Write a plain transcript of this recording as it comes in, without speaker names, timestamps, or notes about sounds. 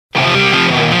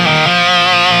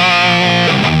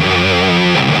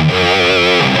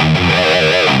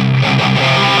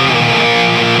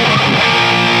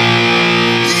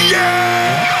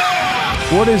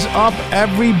is up,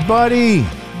 everybody?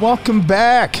 Welcome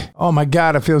back. Oh my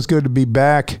God, it feels good to be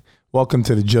back. Welcome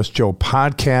to the Just Joe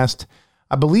podcast.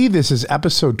 I believe this is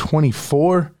episode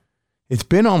 24. It's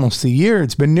been almost a year.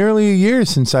 It's been nearly a year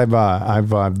since I've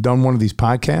done one of these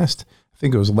podcasts. I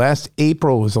think it was last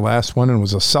April was the last one, and it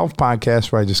was a self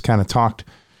podcast where I just kind of talked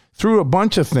through a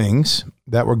bunch of things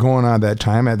that were going on at that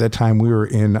time. At that time, we were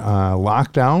in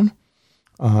lockdown,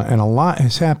 and a lot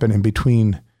has happened in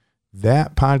between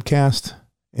that podcast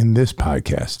and this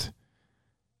podcast.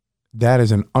 That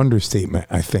is an understatement,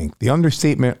 I think. The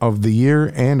understatement of the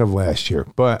year and of last year.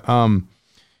 But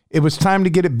it was time to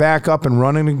get it back up and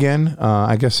running again.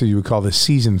 I guess you would call this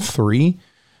season 3.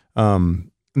 In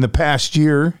the past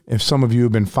year, if some of you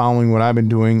have been following what I've been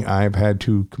doing, I've had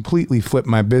to completely flip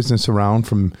my business around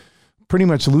from pretty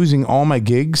much losing all my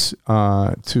gigs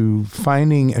to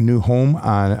finding a new home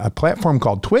on a platform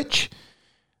called Twitch,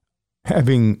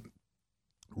 having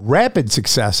rapid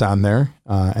success on there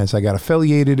as I got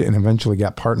affiliated and eventually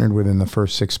got partnered within the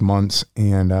first 6 months,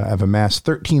 and I've amassed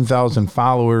 13,000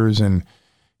 followers, and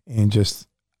just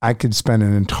I could spend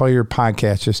an entire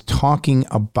podcast just talking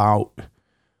about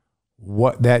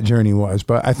what that journey was.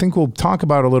 But I think we'll talk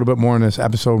about it a little bit more in this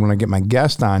episode when I get my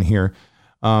guest on here.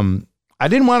 I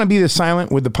didn't want to be this silent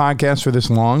with the podcast for this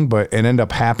long, but it ended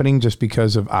up happening just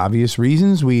because of obvious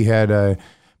reasons. We had a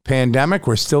pandemic.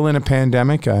 We're still in a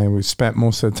pandemic. I spent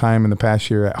most of the time in the past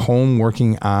year at home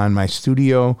working on my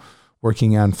studio,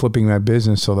 working on flipping my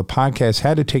business. So the podcast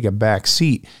had to take a back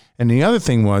seat. And the other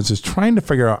thing is trying to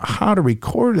figure out how to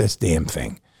record this damn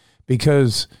thing,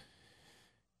 because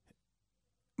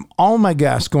all my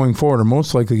guests going forward are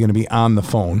most likely going to be on the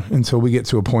phone until we get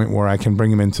to a point where I can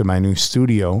bring them into my new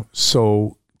studio.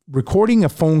 So recording a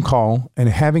phone call and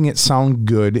having it sound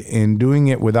good and doing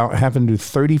it without having to do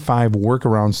 35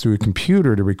 workarounds through a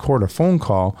computer to record a phone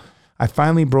call, I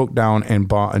finally broke down and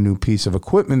bought a new piece of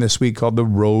equipment this week called the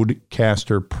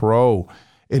Rodecaster Pro.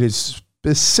 It is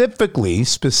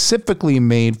specifically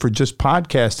made for just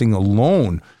podcasting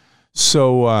alone.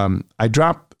 So I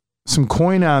dropped some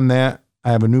coin on that.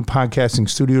 I have a new podcasting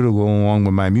studio to go along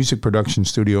with my music production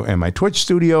studio and my Twitch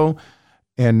studio.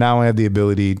 And now I have the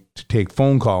ability to take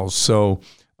phone calls. So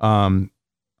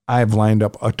I've lined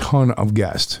up a ton of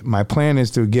guests. My plan is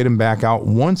to get them back out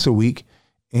once a week,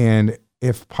 and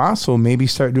if possible, maybe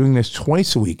start doing this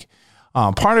twice a week.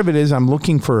 Part of it is I'm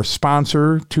looking for a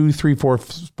sponsor, 2, 3, 4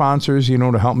 sponsors,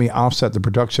 to help me offset the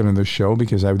production of the show,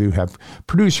 because I do have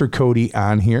producer Cody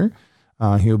on here.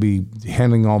 He'll be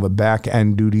handling all the back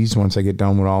end duties once I get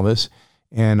done with all this.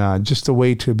 And just a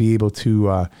way to be able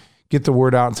to get the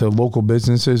word out to local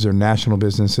businesses or national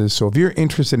businesses. So if you're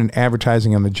interested in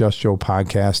advertising on the Just Joe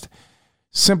podcast,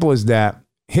 simple as that,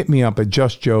 hit me up at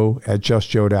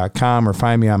justjoe@justjoe.com or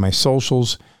find me on my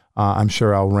socials. I'm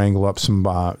sure I'll wrangle up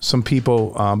some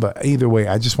people, but either way,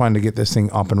 I just wanted to get this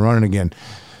thing up and running again.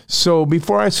 So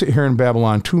before I sit here and babble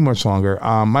on too much longer,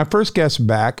 my first guest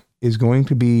back is going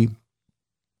to be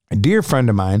a dear friend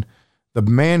of mine, the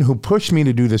man who pushed me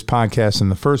to do this podcast in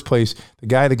the first place, the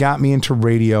guy that got me into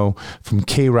radio from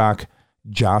K-Rock,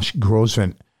 Josh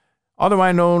Grossman,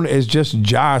 otherwise known as just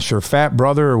Josh or Fat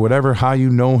Brother or whatever, how you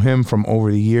know him from over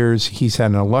the years. He's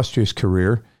had an illustrious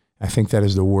career. I think that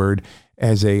is the word.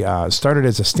 Started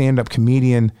as a stand-up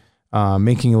comedian,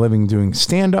 making a living doing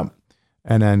stand-up,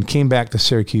 and then came back to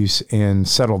Syracuse and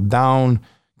settled down,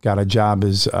 got a job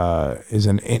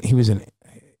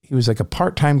he was like a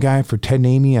part-time guy for Ted and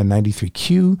Amy on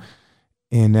 93Q,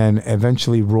 and then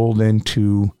eventually rolled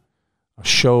into a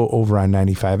show over on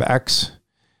 95X,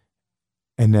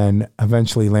 and then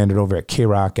eventually landed over at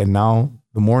K-Rock, and now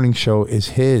the morning show is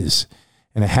his,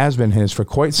 and it has been his for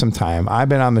quite some time. I've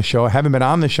been on the show. I haven't been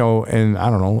on the show in, I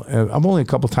don't know, I'm only a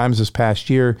couple times this past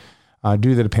year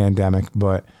due to the pandemic,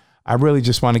 but I really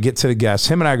just want to get to the guests.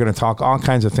 Him and I are going to talk all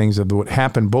kinds of things of what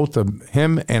happened, both of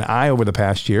him and I over the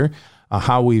past year.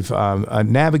 How we've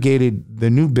navigated the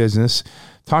new business,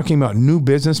 talking about new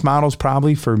business models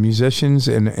probably for musicians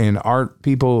and art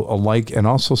people alike, and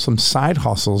also some side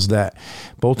hustles that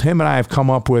both him and I have come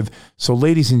up with. So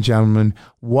ladies and gentlemen,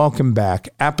 welcome back.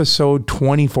 Episode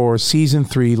 24, season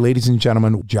 3, ladies and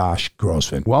gentlemen, Josh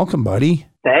Grossman. Welcome, buddy.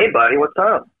 Hey, buddy. What's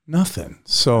up? Nothing.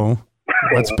 So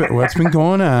what's been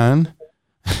going on?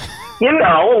 A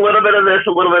little bit of this,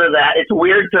 a little bit of that. It's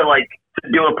weird to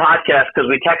do a podcast because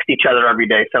we text each other every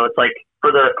day. So it's like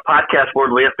for the podcast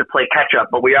world, we have to play catch up,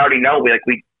 but we already know, we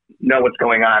know what's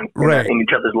going on in each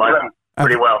other's lives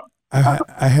pretty well. I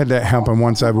had that happen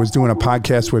once. I was doing a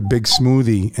podcast with Big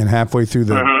Smoothie, and halfway through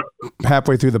the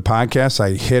podcast,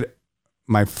 I hit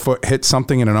my foot hit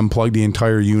something and it unplugged the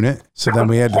entire unit. So then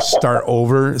we had to start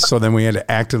over. So then we had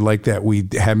to act like that we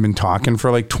had been talking for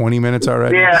like 20 minutes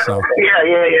already. Yeah, so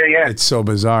yeah. It's so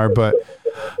bizarre. But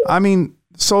I mean,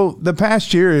 so the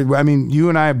past year, I mean, you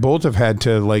and I both have had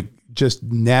to like just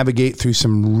navigate through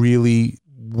some really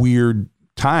weird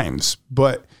times.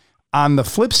 But on the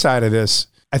flip side of this,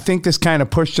 I think this kind of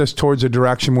pushed us towards a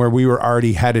direction where we were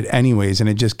already headed anyways. And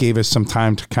it just gave us some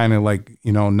time to kind of like,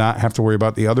 you know, not have to worry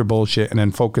about the other bullshit and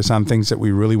then focus on things that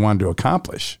we really wanted to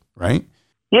accomplish. Right.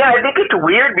 Yeah. I think it's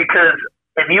weird because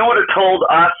if you would have told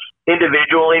us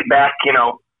individually back, you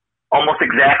know, almost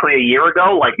exactly a year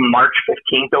ago, like March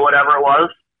 15th or whatever it was.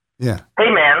 Yeah.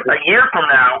 Hey man, a year from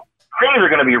now, things are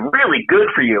going to be really good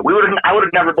for you. I would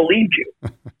have never believed you.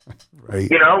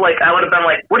 Right. You know, like I would have been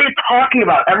like, what are you talking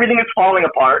about? Everything is falling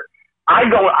apart. I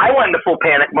went into full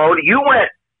panic mode. You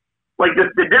went, like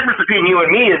the difference between you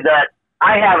and me is that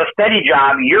I have a steady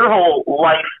job. Your whole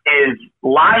life is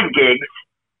live gigs.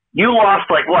 You lost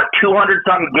like what, 200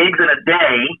 something gigs in a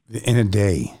day. In a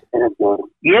day.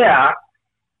 Yeah.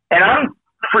 And I'm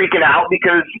freaking out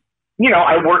because, you know,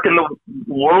 I work in the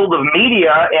world of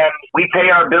media and we pay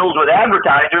our bills with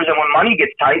advertisers. And when money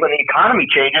gets tight, when the economy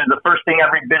changes, the first thing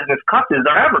every business cuts is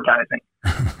their advertising.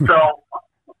 So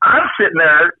I'm sitting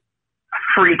there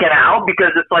freaking out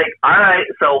because it's like, all right,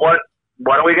 so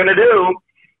what are we going to do?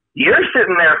 You're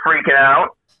sitting there freaking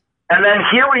out. And then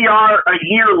here we are a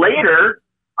year later,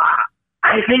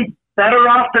 I think better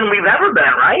off than we've ever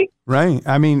been, right? Right.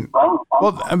 I mean,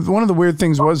 well, one of the weird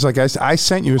things was like I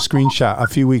sent you a screenshot a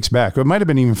few weeks back. It might have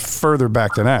been even further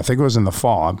back than that. I think it was in the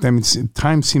fall. I mean,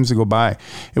 time seems to go by.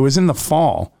 It was in the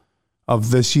fall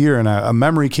of this year, and a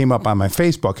memory came up on my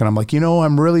Facebook, and I'm like, you know,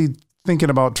 I'm really thinking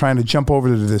about trying to jump over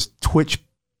to this Twitch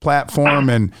platform,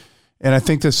 and I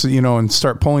think this, you know, and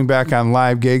start pulling back on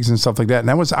live gigs and stuff like that. And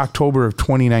that was October of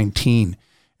 2019.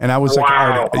 And I was like,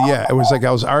 it was like I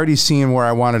was already seeing where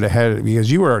I wanted to head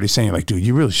because you were already saying like, dude,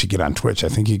 you really should get on Twitch. I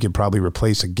think you could probably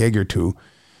replace a gig or two,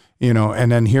 you know.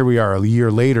 And then here we are a year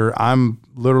later. I'm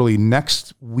literally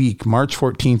next week, March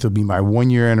 14th will be my 1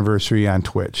 year anniversary on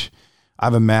Twitch.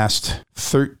 I've amassed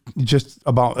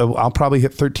I'll probably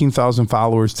hit 13,000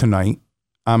 followers tonight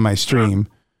on my stream,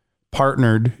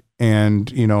 partnered,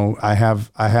 and you know, I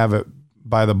have it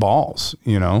by the balls,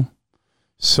 you know.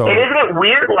 So and isn't it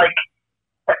weird, like?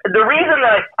 The reason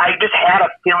that I just had a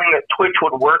feeling that Twitch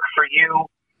would work for you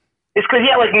is because,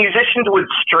 yeah, like musicians would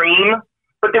stream,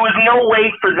 but there was no way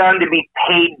for them to be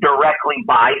paid directly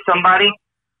by somebody.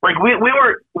 Like we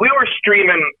were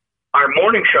streaming our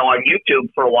morning show on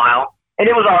YouTube for a while, and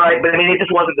it was all right, but I mean, it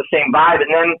just wasn't the same vibe.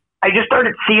 And then I just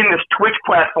started seeing this Twitch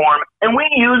platform, and we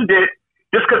used it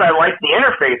just because I liked the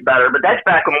interface better. But that's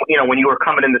back when, you know, when you were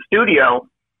coming in the studio,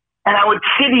 and I would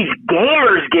see these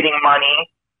gamers getting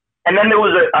money. And then there was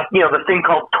the thing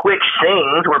called Twitch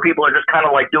Sings where people are just kind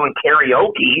of like doing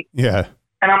karaoke. Yeah.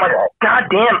 And I'm like, God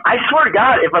damn, I swear to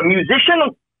God, if a musician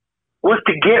was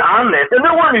to get on this, and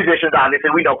there were musicians,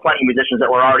 obviously, we know plenty of musicians that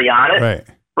were already on it. Right.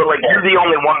 But like, you're the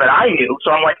only one that I knew.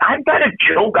 So I'm like, I bet if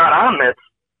Joe got on this.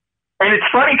 And it's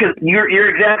funny because you're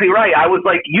exactly right. I was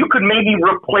like, you could maybe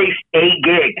replace a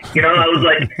gig. You know, I was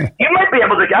like, you might be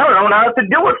able to, I don't know, now to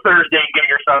do a Thursday gig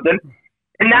or something.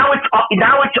 And now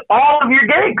it's all of your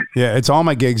gigs. Yeah, it's all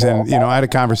my gigs. And, you know, I had a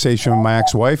conversation with my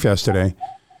ex-wife yesterday,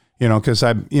 you know, because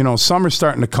summer's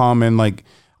starting to come and like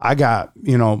I got,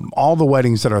 you know, all the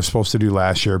weddings that I was supposed to do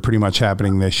last year are pretty much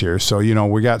happening this year. So, you know,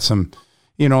 we got some,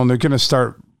 you know, and they're going to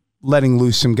start letting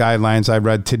loose some guidelines. I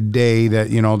read today that,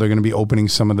 you know, they're going to be opening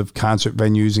some of the concert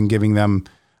venues and giving them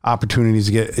opportunities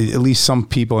to get at least some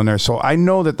people in there. So I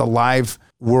know that the live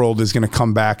world is going to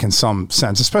come back in some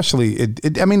sense, especially it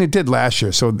did last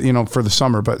year. So, you know, for the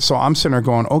summer, but so I'm sitting there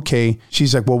going, okay,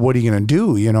 she's like, well, what are you going to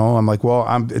do? You know, I'm like, well,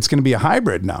 it's going to be a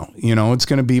hybrid now, you know, it's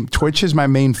going to be Twitch is my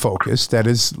main focus. That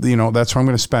is, you know, that's where I'm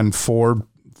going to spend four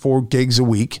gigs a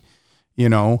week, you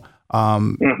know,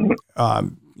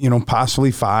 you know,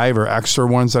 possibly 5 or extra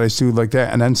ones that I do like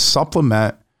that. And then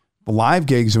supplement the live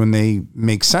gigs when they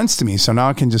make sense to me. So now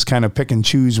I can just kind of pick and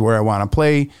choose where I want to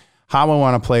play, how I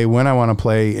want to play, when I want to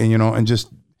play, and, you know, and just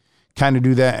kind of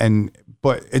do that.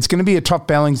 But it's going to be a tough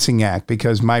balancing act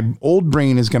because my old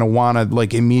brain is going to want to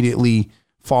like immediately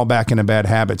fall back into bad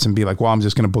habits and be like, well, I'm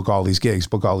just going to book all these gigs.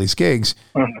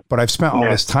 But I've spent all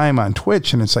this time on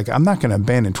Twitch, and it's like, I'm not going to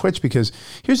abandon Twitch because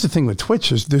here's the thing with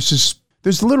Twitch is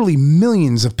there's literally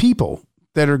millions of people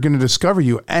that are going to discover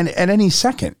you and at any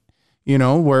second, you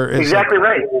know, where it's exactly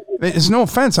right. It's no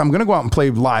offense. I'm going to go out and play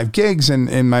live gigs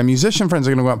and my musician friends are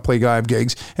going to go out and play live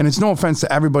gigs. And it's no offense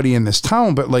to everybody in this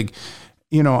town, but like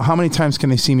you know, how many times can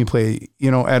they see me play,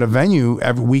 you know, at a venue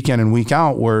every weekend and week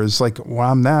out, whereas like, well,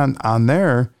 I'm not on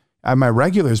there, I have my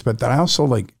regulars, but then I also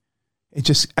like, it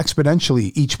just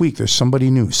exponentially each week, there's somebody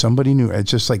new.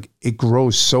 It's just like, it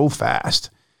grows so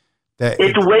fast that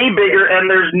it's way bigger, and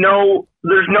there's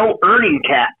no earning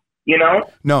cap, you know?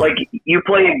 No. Like you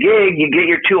play a gig, you get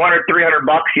your $200,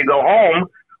 $300, you go home.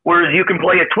 Whereas you can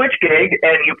play a Twitch gig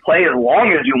and you play as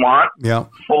long as you want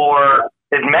for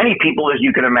as many people as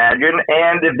you can imagine.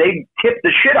 And if they tip the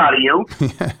shit out of you,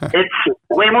 it's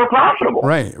way more profitable.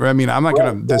 Right. I mean, I'm not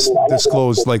going to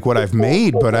disclose like what I've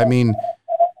made, but I mean,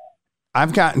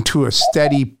 I've gotten to a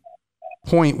steady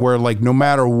point where like, no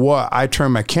matter what I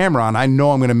turn my camera on, I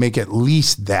know I'm going to make at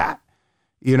least that,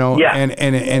 you know,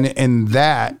 and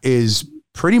that is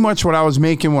pretty much what I was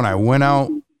making when I went out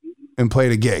and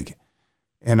played a gig.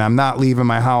 And I'm not leaving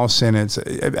my house. And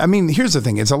I mean, here's the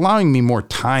thing. It's allowing me more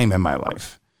time in my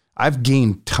life. I've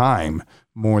gained time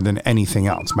more than anything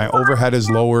else. My overhead is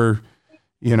lower.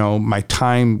 You know, my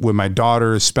time with my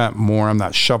daughter is spent more. I'm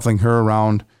not shuffling her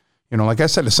around. You know, like I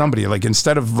said to somebody, like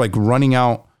instead of like running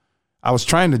out, I was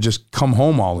trying to just come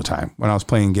home all the time when I was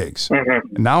playing gigs.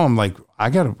 Mm-hmm. And now I'm like,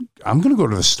 I'm going to go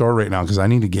to the store right now because I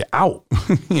need to get out.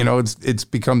 You know, it's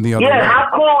become the other way. How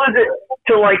cool is it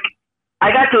to like, I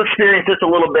got to experience this a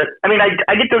little bit. I mean,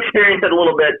 I get to experience it a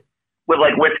little bit with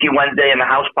like Whiskey Wednesday and the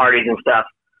house parties and stuff.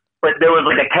 But there was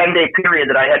like a 10-day period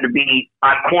that I had to be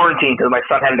on quarantine because my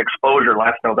son had an exposure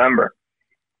last November.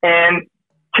 And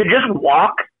to just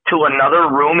walk to another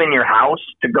room in your house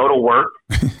to go to work.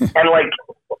 And like,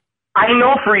 I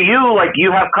know for you, like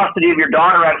you have custody of your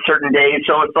daughter on certain days.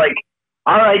 So it's like,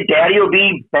 all right, daddy will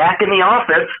be back in the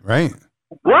office. Right.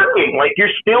 Working, like you're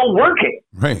still working.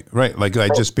 Right. Like I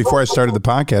just, before I started the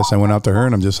podcast, I went out to her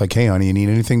and I'm just like, hey, honey, you need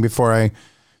anything before I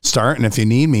start? And if you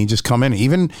need me, just come in.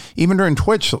 Even during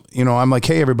Twitch, you know, I'm like,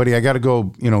 hey, everybody, I got to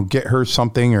go, you know, get her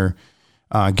something or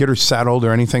get her settled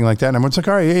or anything like that. And everyone's like,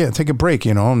 all right, yeah, take a break,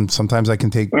 you know, and sometimes I can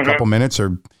take a couple minutes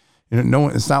or, you know, no,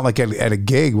 it's not like at a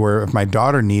gig where if my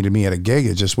daughter needed me at a gig,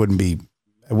 it just wouldn't be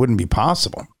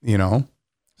possible, you know?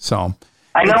 So.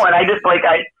 I know. And I just like,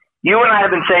 you and I have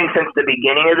been saying since the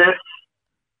beginning of this,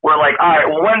 we're like, all right,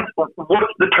 well,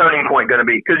 what's the turning point going to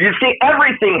be? Because you see,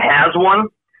 everything has one,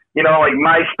 you know, like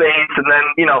MySpace, and then,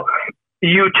 you know,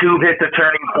 YouTube hits a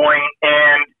turning point.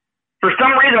 And for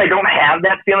some reason, I don't have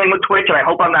that feeling with Twitch, and I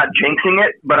hope I'm not jinxing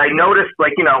it. But I noticed,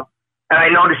 like, you know, and I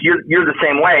noticed you're the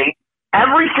same way.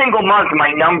 Every single month,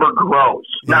 my number grows,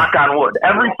 knock on wood,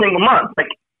 every single month. Like,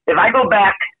 if I go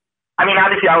back, I mean,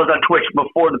 obviously I was on Twitch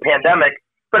before the pandemic,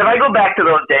 but if I go back to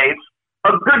those days,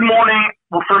 a good morning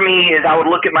for me is I would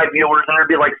look at my viewers and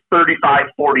there'd be like 35,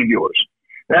 40 viewers.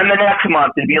 Then the next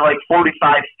month it'd be like 45,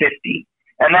 50.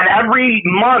 And then every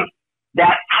month,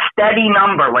 that steady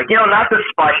number, like, you know, not the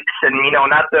spikes and, you know,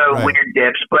 not the weird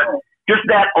dips, but just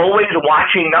that always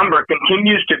watching number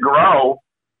continues to grow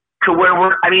to where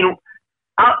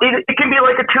it can be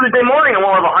like a Tuesday morning and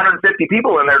we'll have 150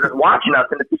 people in there just watching us,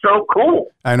 and it's so cool.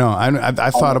 I know.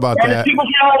 I thought about that. And people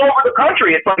from all over the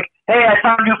country. It's like, hey, I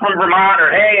found you from Vermont,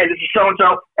 or hey, this is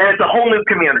so-and-so, and it's a whole new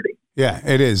community. Yeah,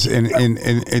 it is.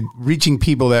 And reaching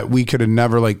people that we could have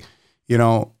never, like, you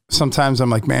know, sometimes I'm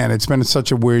like, man, it's been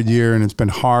such a weird year and it's been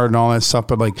hard and all that stuff.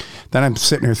 But like, then I'm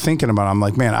sitting here thinking about it. I'm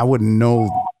like, man, I wouldn't know.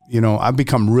 You know, I've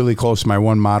become really close to my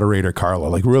one moderator, Carla,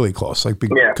 like really close, like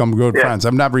become good friends.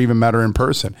 I've never even met her in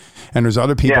person. And there's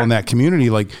other people in that community.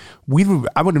 Like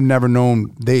I would have never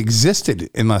known they existed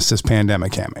unless this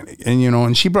pandemic happened. And, you know,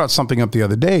 and she brought something up the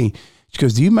other day. She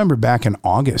goes, do you remember back in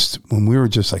August when we were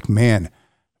just like, man,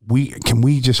 can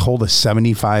we just hold a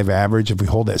 75 average? If we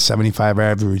hold that 75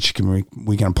 average,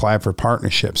 we can apply for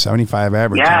partnership, 75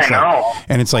 average. Yeah, I know.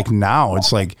 And it's like, now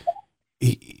it's like,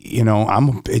 you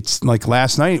know, it's like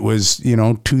last night was, you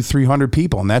know, 200-300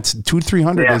 people, and that's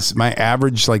 200-300 is my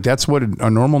average. Like that's what a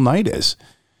normal night is,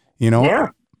 you know? Yeah.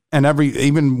 And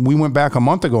even we went back a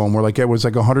month ago and we're like, it was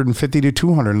like 150 to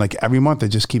 200. And like every month it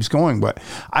just keeps going, but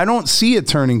I don't see it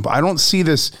turning. I don't see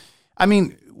this. I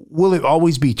mean, will it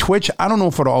always be Twitch? I don't know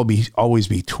if it'll always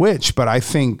be Twitch, but I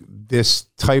think this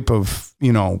type of,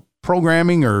 you know,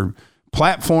 programming or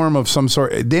platform of some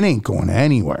sort, it ain't going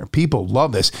anywhere. People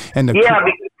love this. And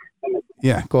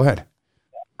go ahead.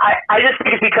 I just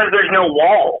think it's because there's no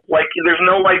wall. Like there's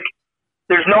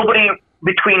nobody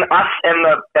between us and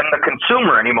the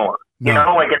consumer anymore. No. You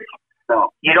know, like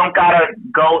you don't gotta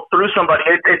go through somebody.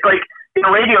 It's like in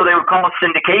radio they would call it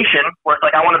syndication, where it's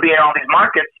like, I want to be in all these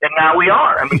markets, and now we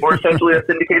are. I mean, we're essentially a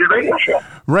syndicated radio show.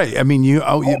 Right. I mean,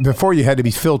 before you had to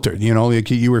be filtered. You know,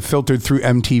 like you were filtered through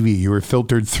MTV. You were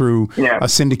filtered through a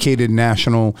syndicated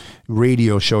national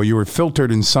radio show. You were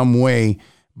filtered in some way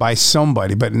by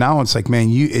somebody. But now it's like, man,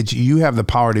 you have the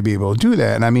power to be able to do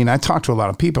that. And I mean, I talk to a lot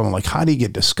of people. I'm like, how do you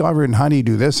get discovered and how do you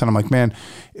do this? And I'm like, man,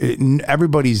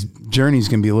 everybody's journey is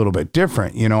going to be a little bit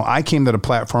different. You know, I came to the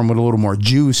platform with a little more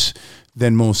juice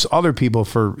than most other people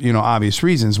for, you know, obvious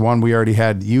reasons. One, we already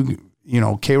had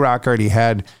K-Rock already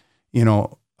had, you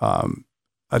know,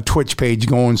 a Twitch page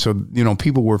going. So, you know,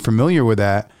 people were familiar with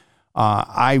that.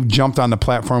 I jumped on the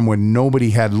platform when nobody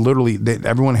had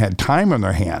everyone had time on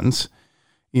their hands,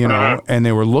 you know, and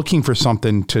they were looking for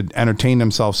something to entertain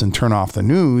themselves and turn off the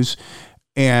news.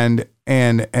 And,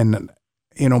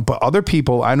 you know, but other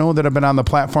people I know that have been on the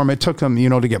platform, it took them, you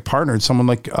know, to get partnered. Someone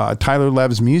like Tyler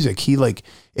Lev's Music.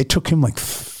 It took him like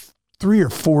 3 or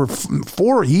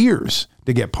 4 years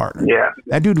to get partnered. Yeah.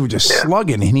 That dude was just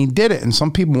slugging and he did it. And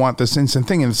some people want this instant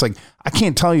thing. And it's like, I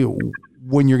can't tell you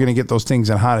when you're going to get those things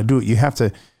and how to do it. You have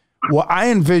to, well,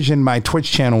 I envisioned my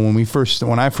Twitch channel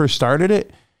when I first started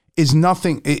it is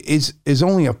nothing, is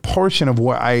only a portion of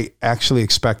what I actually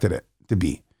expected it to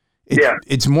be.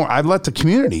 It's more, I let the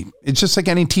community, it's just like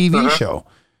any TV show.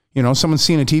 You know, someone's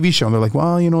seen a TV show and they're like,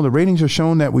 well, you know, the ratings are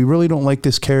showing that we really don't like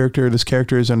this character. This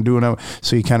character isn't doing it.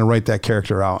 So you kind of write that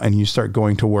character out and you start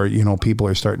going to where, you know, people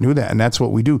are starting to do that. And that's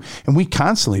what we do. And we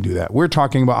constantly do that. We're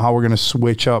talking about how we're going to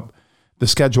switch up the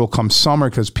schedule come summer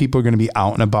because people are going to be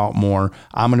out and about more.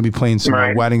 I'm going to be playing some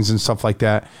more weddings and stuff like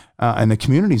that. And the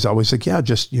community's always like, yeah,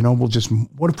 just, you know,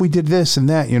 what if we did this and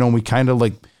that? You know, we kind of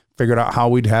like figured out how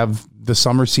we'd have the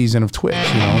summer season of Twitch,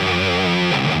 you know.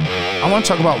 I want to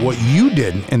talk about what you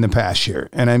did in the past year.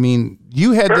 And I mean,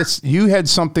 you had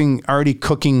something already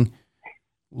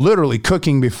literally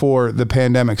cooking before the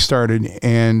pandemic started.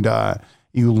 And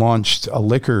you launched a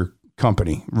liquor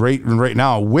company right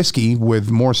now, whiskey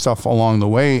with more stuff along the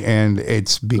way. And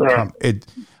it's become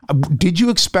did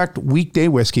you expect Weekday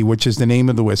Whiskey, which is the name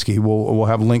of the whiskey? We'll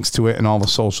have links to it and all the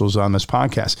socials on this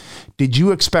podcast. Did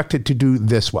you expect it to do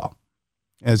this well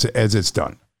as it's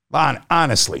done?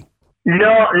 Honestly. No,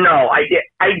 I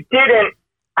didn't.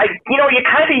 I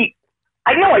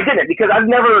know I didn't because I've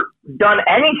never done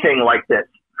anything like this.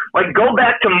 Like, go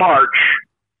back to March.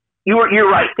 You're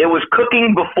right. It was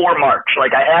cooking before March.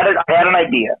 Like, I had an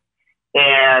idea,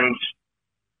 and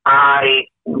I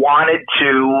wanted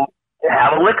to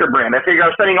have a liquor brand. I figured I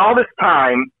was spending all this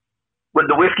time with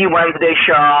the Whiskey Wednesday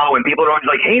show, and people are always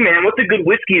like, hey, man, what's a good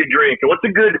whiskey to drink? And what's a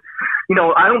good, you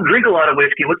know, I don't drink a lot of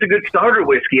whiskey. What's a good starter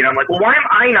whiskey? And I'm like, well, why am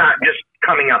I not just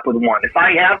coming up with one? If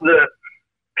I have the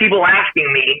people asking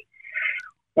me,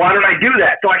 why don't I do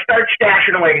that? So I started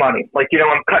stashing away money. Like, you know,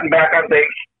 I'm cutting back on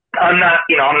things. I'm not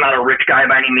a rich guy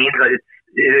by any means.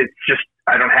 It's just,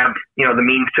 I don't have, you know, the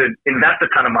means to invest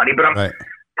a ton of money, but I'm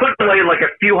putting away like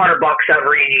a few $100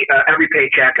 every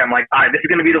paycheck. I'm like, all right, this is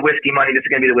going to be the whiskey money. This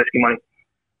is going to be the whiskey money.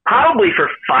 Probably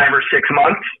for 5 or 6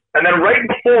 months. And then right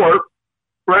before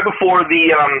the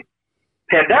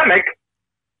pandemic,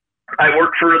 I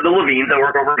worked for the Levines. I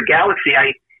work over at Galaxy.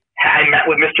 I met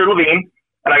with Mr. Levine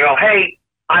and I go, hey,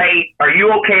 are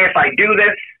you okay if I do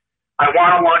this? I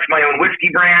want to launch my own whiskey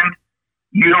brand.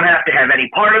 You don't have to have any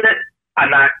part of it.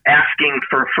 I'm not asking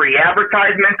for free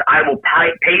advertisements. I will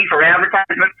pay for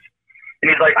advertisements. And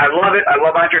he's like, I love it. I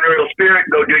love entrepreneurial spirit.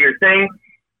 Go do your thing.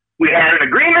 We had an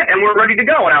agreement and we're ready to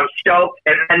go. And I was stoked.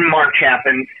 And then March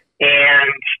happened.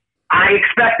 And I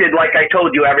expected, like I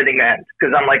told you, everything to end.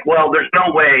 Because I'm like, well, there's no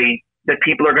way that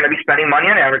people are going to be spending money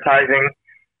on advertising.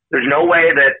 There's no way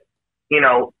that, you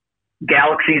know,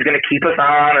 Galaxy is going to keep us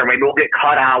on, or maybe we'll get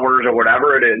cut hours or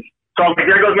whatever it is. So I'm like,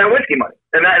 there goes my whiskey money.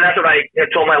 And that's what I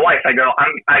told my wife. I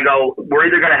go, we're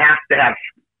either going to have,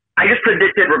 I just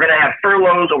predicted we're going to have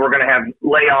furloughs or we're going to have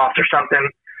layoffs or something.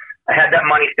 I had that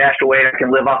money stashed away and I can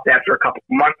live off that for a couple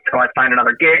of months until I find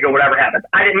another gig or whatever happens.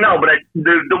 I didn't know, but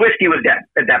the whiskey was dead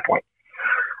at that point.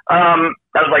 I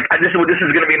was like, this is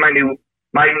going to be my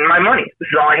money. This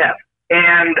is all I have.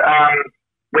 And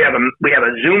we have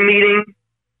a Zoom meeting.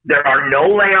 There are no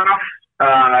layoffs.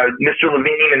 Mr.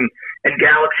 Levine and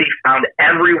Galaxy found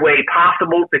every way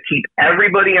possible to keep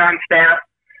everybody on staff.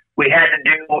 We had to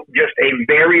do just a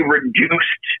very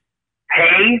reduced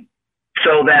pay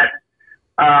so that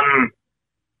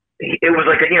it was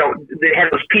like, you know, they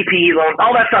had those PPE loans,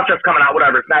 all that stuff that's coming out,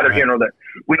 whatever. It's neither here nor there.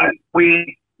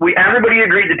 We everybody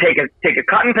agreed to take a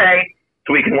cut and pay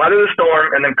so we can weather the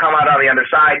storm and then come out on the other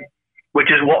side,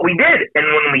 which is what we did. And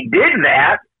when we did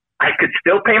that, I could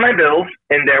still pay my bills,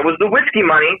 and there was the whiskey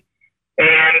money,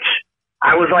 and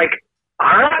I was like,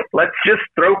 all right, let's just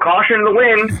throw caution to the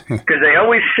wind, because they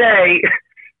always say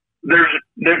the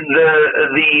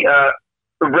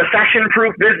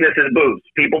recession-proof business is booze.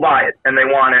 People buy it, and they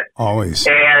want it. Always.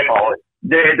 And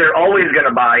they're always going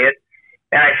to buy it.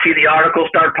 and I see the articles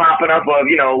start popping up of,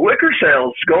 liquor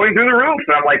sales going through the roof.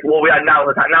 And I'm like, well, now's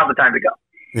the time to go.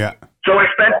 Yeah. So I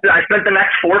spent the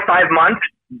next 4 or 5 months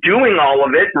doing all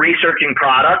of it, researching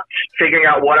products, figuring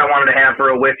out what I wanted to have for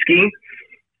a whiskey.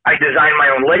 I designed my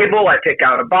own label. I pick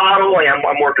out a bottle.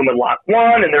 I'm working with Lock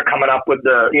One, and they're coming up with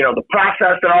the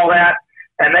process and all that.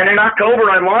 And then in October,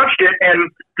 I launched it,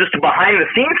 and just behind the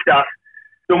scenes stuff,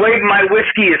 the way my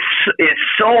whiskey is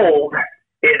sold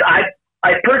is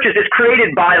I purchase, it's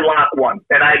created by Lock One,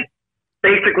 and I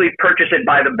basically purchase it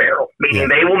by the barrel, meaning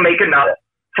they will make enough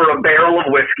for a barrel of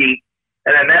whiskey,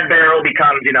 and then that barrel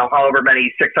becomes, however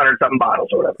many 600 something bottles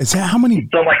or whatever. Is that how many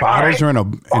bottles are in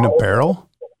a barrel?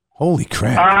 Holy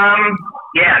crap.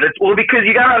 Yeah, because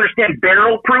you got to understand,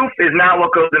 barrel proof is not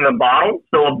what goes in the bottle.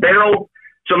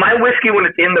 So my whiskey, when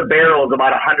it's in the barrel, is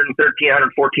about 113,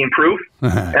 114 proof.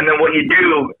 And then what you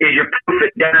do is you proof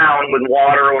it down with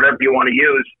water or whatever you want to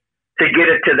use to get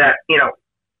it to that,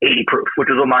 80 proof, which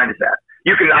is what mine is at.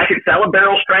 I can sell a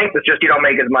barrel strength. It's just you don't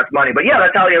make as much money. But yeah,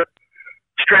 that's how you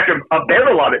stretch a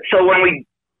barrel of it. So when we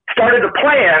started the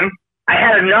plan, I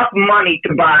had enough money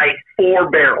to buy 4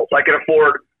 barrels. I could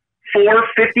afford 4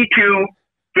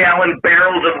 52-gallon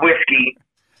barrels of whiskey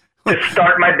to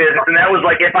start my business. And that was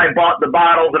like, if I bought the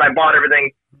bottles and I bought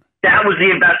everything, that was the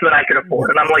investment I could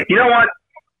afford. And I'm like, you know what?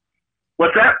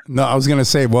 What's that? No, I was going to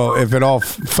say, well, if it all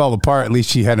fell apart, at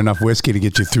least you had enough whiskey to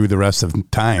get you through the rest of the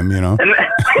time, And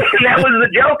that was the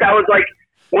joke. I was like,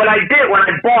 when I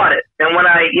bought it and when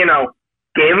I,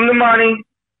 gave them the money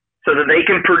so that they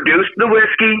can produce the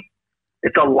whiskey,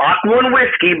 it's a Lock One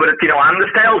whiskey, but it's, I'm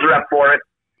the sales rep for it.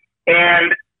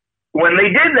 And when they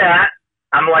did that,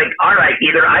 I'm like, all right,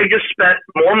 either I just spent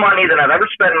more money than I've ever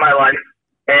spent in my life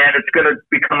and it's going to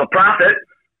become a profit,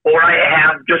 or I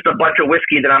have just a bunch of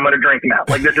whiskey that I'm going to drink now.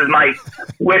 Like, this is my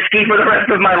whiskey for the rest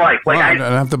of my life. Like, I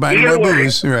don't have to buy any more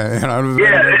booze. Right. I don't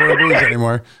have to buy booze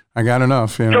anymore. I got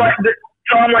enough.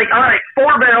 So I'm like, all right,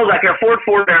 4 barrels. I can afford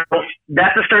 4 barrels.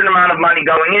 That's a certain amount of money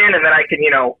going in, and then I can,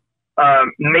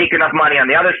 make enough money on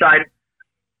the other side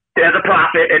as a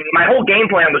profit. And my whole game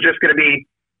plan was just going to be,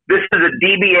 this is a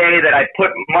DBA that I put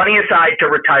money aside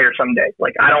to retire someday.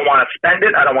 Like, I don't want to spend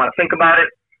it. I don't want to think about it.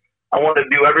 I want to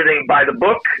do everything by the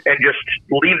book and just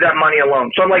leave that money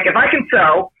alone. So I'm like, if I can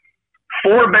sell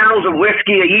 4 barrels of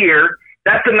whiskey a year,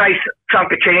 that's a nice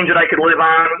chunk of change that I could live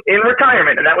on in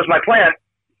retirement. And that was my plan.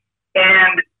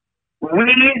 And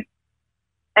we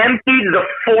emptied the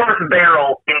 4th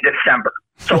barrel in December.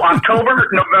 So October,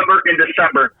 November, and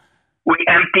December, we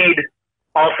emptied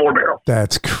all 4 barrels.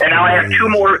 That's crazy. And now I have 2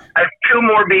 more. I have 2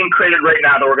 more being created right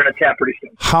now that we're going to tap pretty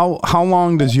soon. How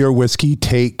long does your whiskey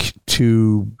take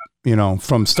to,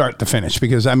 from start to finish?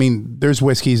 Because there's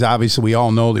whiskeys, obviously we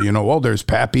all know that, there's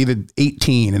Pappy the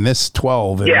 18 and this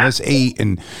 12 and this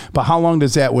 8. But how long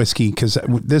does that whiskey, because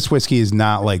this whiskey is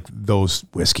not like those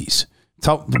whiskeys. It's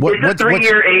a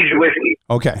 3-year aged whiskey.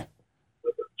 Okay.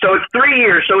 So it's 3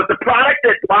 years. So it's a product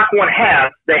that Lock One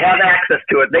has. They have access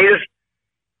to it.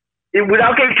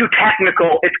 Without getting too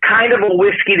technical, it's kind of a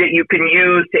whiskey that you can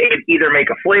use to either make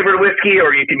a flavored whiskey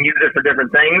or you can use it for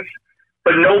different things.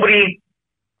 But nobody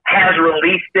has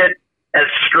released it as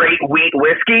straight wheat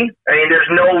whiskey. There's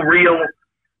no real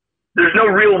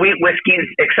wheat whiskeys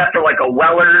except for like a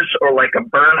Weller's or like a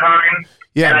Bernheim.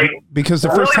 Yeah, because the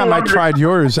first time I tried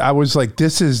yours, I was like,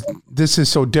 this is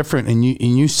so different. And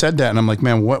you said that, and I'm like,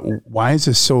 man, why is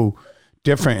this so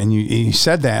different? And you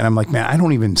said that, and I'm like, man, I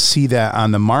don't even see that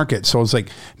on the market. So it's like,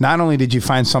 not only did you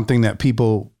find something that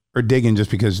people are digging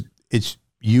just because it's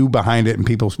you behind it and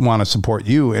people want to support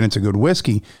you and it's a good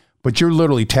whiskey, but you're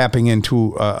literally tapping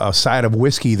into a side of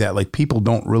whiskey that like people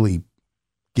don't really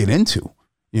get into.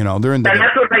 They're in the. And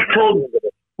that's what I told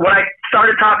when I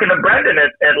started talking to Brendan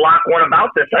at Lock One about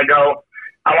this. I go,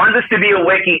 I want this to be a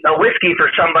whiskey for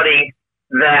somebody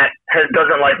that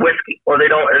doesn't like whiskey, or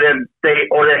they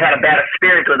had a bad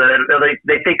experience with it.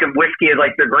 They think of whiskey as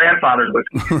like their grandfather's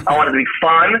whiskey. I want it to be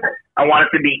fun. I want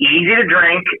it to be easy to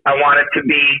drink. I want it to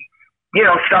be,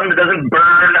 something that doesn't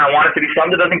burn. I want it to be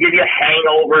something that doesn't give you a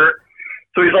hangover.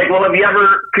 So he's like, well, have you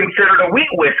ever considered a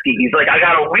wheat whiskey? He's like, I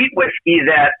got a wheat whiskey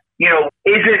that,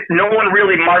 no one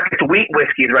really markets wheat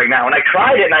whiskeys right now. And I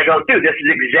tried it and I go, dude, this is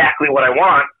exactly what I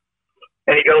want.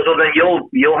 And he goes, well, then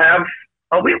you'll have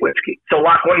a wheat whiskey. So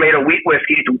Lock One made a wheat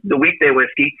whiskey, the weekday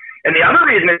whiskey. And the other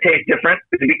reason it tastes different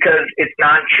is because it's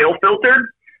non-chill filtered.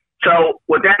 So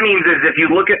what that means is if you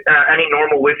look at any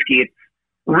normal whiskey, it's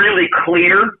really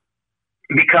clear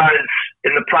because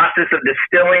in the process of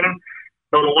distilling,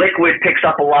 the liquid picks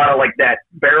up a lot of like that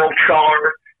barrel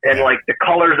char and like the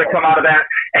colors that come out of that,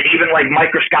 and even like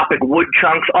microscopic wood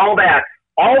chunks, all that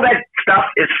all that stuff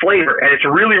is flavor, and it's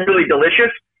really, really delicious,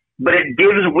 but it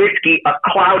gives whiskey a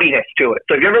cloudiness to it.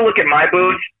 So if you ever look at my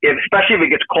booze, especially if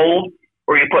it gets cold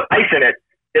or you put ice in it,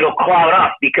 it'll cloud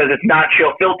up because it's not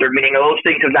chill filtered, meaning those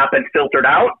things have not been filtered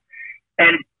out.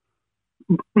 And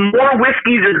more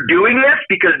whiskeys are doing this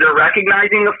because they're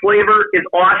recognizing the flavor is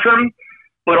awesome,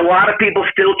 but a lot of people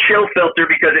still chill filter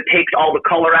because it takes all the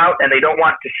color out and they don't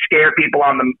want to scare people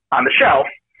on the shelf.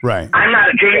 Right. I'm not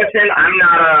a Jameson. I'm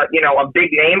not a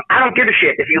big name. I don't give a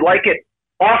shit. If you like it,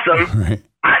 awesome. Right.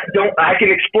 I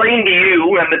can explain to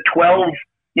you and the 12,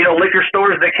 liquor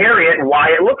stores that carry it why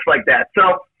it looks like that.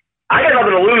 So I got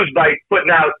nothing to lose by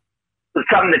putting out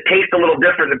something that tastes a little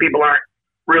different that people aren't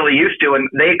really used to, and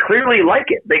they clearly like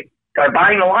it. They are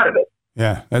buying a lot of it.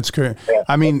 Yeah, that's great.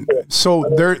 I mean, so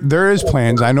there is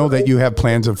plans. I know that you have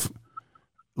plans of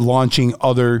launching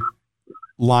other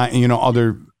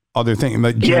other things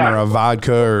like gin or a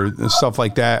vodka or stuff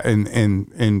like that,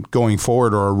 and going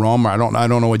forward, or a rum. I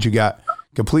don't know what you got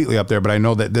completely up there, but I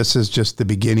know that this is just the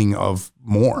beginning of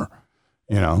more.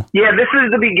 Yeah, this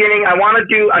is the beginning. I want to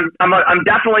do. I'm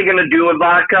definitely going to do a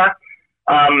vodka.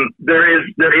 There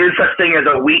is such thing as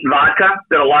a wheat vodka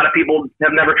that a lot of people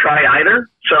have never tried either.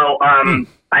 So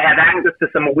I have access to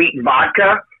some wheat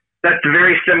vodka that's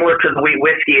very similar to the wheat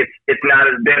whiskey. It's not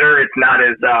as bitter. It's not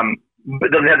as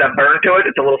it doesn't have that burn to it.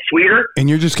 It's a little sweeter. And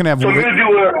you're just gonna have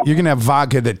you're gonna have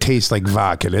vodka that tastes like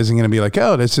vodka. It isn't gonna be like,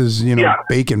 oh, this is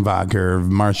bacon vodka or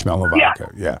marshmallow vodka.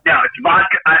 Yeah. No, it's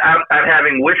vodka. I'm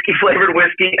having whiskey flavored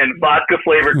whiskey and vodka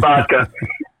flavored vodka,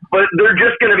 but they're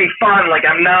just gonna be fun. Like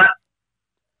I'm not.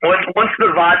 Once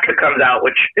the vodka comes out,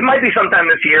 which it might be sometime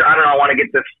this year, I don't know. I want to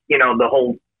get this,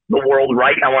 the world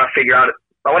right. I want to figure out.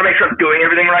 I want to make sure I'm doing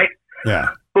everything right.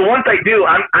 Yeah. But once I do,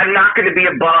 I'm not going to be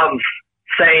above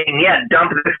saying,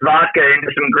 dump this vodka into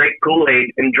some great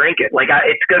Kool-Aid and drink it. Like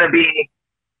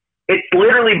it's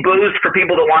literally booze for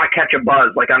people that want to catch a buzz.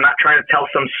 Like I'm not trying to tell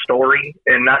some story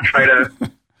and not try to,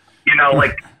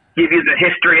 give you the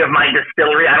history of my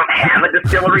distillery. I don't have a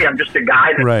distillery. I'm just a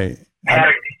guy that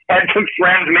had some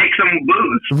friends make some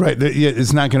booze. Right.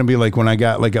 It's not going to be like when I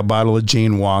got like a bottle of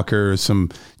Jane Walker or some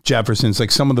Jefferson's,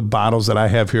 like some of the bottles that I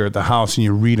have here at the house, and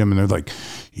you read them and they're like,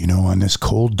 on this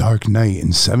cold, dark night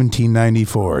in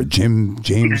 1794,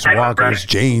 James Walker's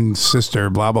Jane's sister,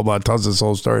 blah, blah, blah, tells this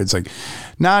whole story. It's like,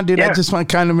 nah, dude, I just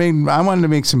want I wanted to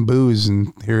make some booze,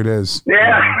 and here it is.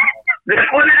 Yeah.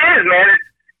 That's what it is, man.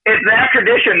 It's that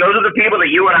tradition. Those are the people that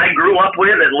you and I grew up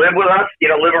with that live with us,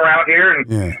 live around here. And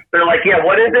they're like,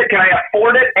 what is it? Can I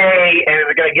afford it? And is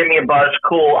it going to give me a buzz?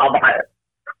 Cool. I'll buy it.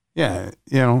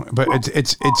 Yeah. But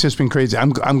it's just been crazy.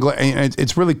 I'm glad.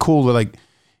 It's really cool to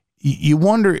you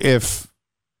wonder if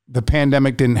the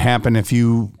pandemic didn't happen, if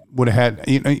you would have had,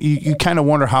 you kind of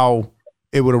wonder how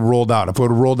it would have rolled out, if it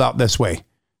would have rolled out this way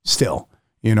still,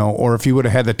 or if you would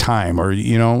have had the time, or,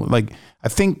 I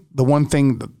think the one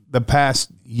thing the past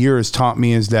year has taught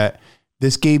me is that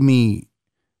this gave me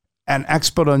an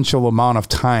exponential amount of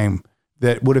time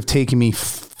that would have taken me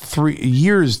 3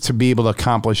 years to be able to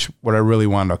accomplish what I really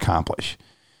wanted to accomplish,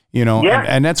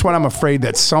 and that's what I'm afraid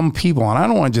that some people, and I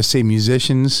don't want to just say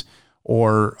musicians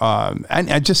or, I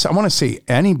want to say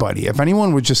anybody, if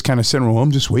anyone would just kind of say, well,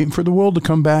 I'm just waiting for the world to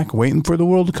come back, waiting for the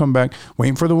world to come back.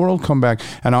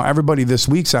 And now everybody this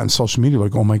week's on social media,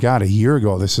 like, oh my God, a year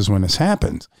ago, this is when this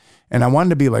happened. And I wanted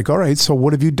to be like, all right, so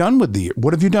what have you done with the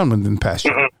past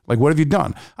year? Like, what have you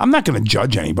done? I'm not going to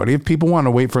judge anybody if people want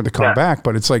to wait for it to come back,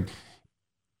 but it's like,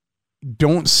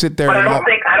 don't sit there. But I don't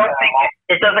think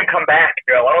it doesn't come back,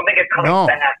 Joe. I don't think it comes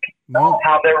back. No.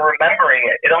 How they're remembering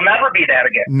it. It'll never be that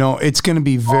again. No, it's going to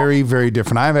be very, very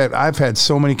different. I've had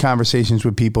so many conversations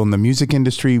with people in the music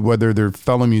industry, whether they're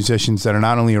fellow musicians that are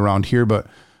not only around here, but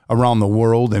around the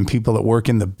world, and people that work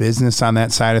in the business on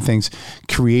that side of things,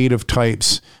 creative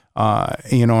types,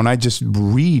 and I just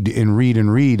read,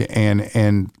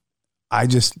 and I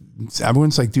just,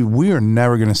 everyone's like, dude, we are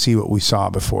never going to see what we saw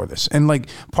before this. And like,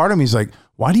 part of me is like,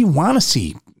 why do you want to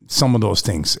see some of those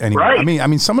things anyway? Right. I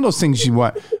mean, some of those things you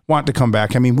want to come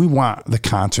back. I mean, we want the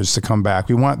concerts to come back.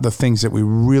 We want the things that we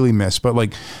really miss, but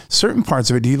like certain parts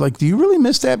of it, do you really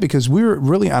miss that? Because we were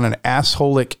really on an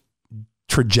assholic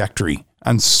trajectory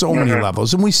on so many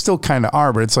levels, and we still kind of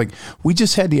are, but it's like, we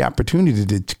just had the opportunity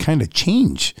to kind of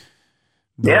change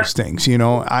those things, and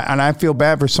I feel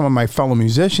bad for some of my fellow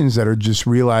musicians that are just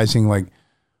realizing like,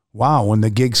 wow, when the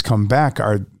gigs come back,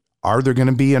 are there going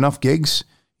to be enough gigs?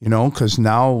 Because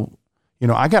now,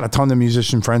 I got a ton of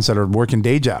musician friends that are working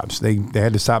day jobs. They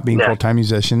had to stop being full-time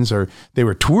musicians, or they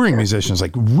were touring musicians,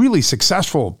 like really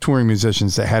successful touring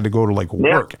musicians that had to go to like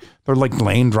work. They're like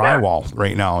laying drywall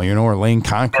right now, or laying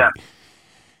concrete.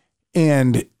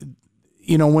 And,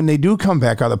 you know, when they do come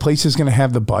back, are the places going to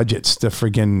have the budgets to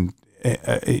friggin'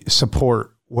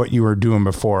 support what you were doing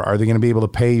before? Are they going to be able to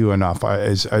pay you enough?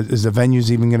 Is the venues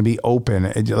even going to be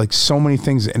open? Like so many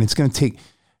things, and it's going to take.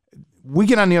 We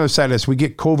get on the other side of this. We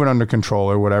get COVID under control,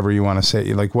 or whatever you want to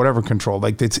say, like whatever control.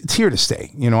 Like it's here to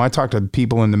stay. You know, I talk to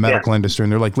people in the medical industry,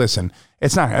 and they're like, "Listen,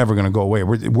 it's not ever going to go away.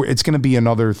 It's going to be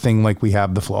another thing, like we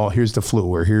have the flu. Oh, here's the flu,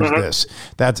 or here's this.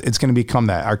 It's going to become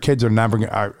that. Our kids are never.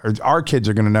 Our kids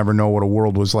are going to never know what a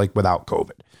world was like without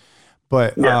COVID.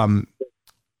 But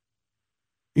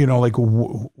you know, like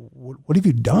what have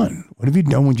you done? What have you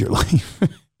done with your life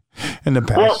in the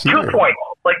past year? 2 points.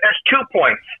 Like there's 2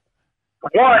 points.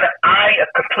 One, I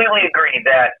completely agree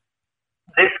that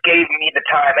this gave me the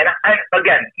time. And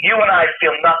again, you and I feel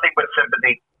nothing but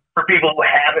sympathy for people who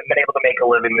haven't been able to make a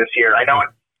living this year. I know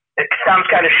it sounds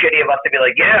kind of shitty of us to be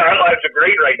like, yeah, our lives are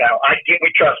great right now.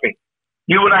 Trust me.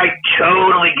 You and I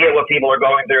totally get what people are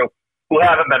going through who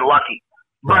haven't been lucky.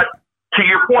 But to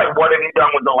your point, what have you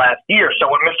done with the last year? So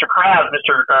when Mr. Krause,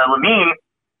 Mr. Lamine,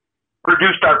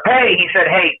 reduced our pay, he said,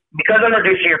 hey, because I'm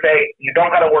reducing your pay, you don't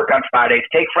got to work on Fridays.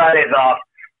 Take Fridays off.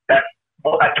 That's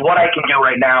what I can do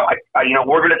right now.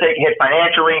 We're going to take a hit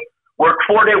financially, work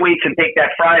 4-day weeks and take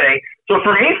that Friday. So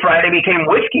for me, Friday became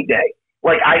whiskey day.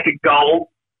 Like I could go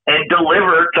and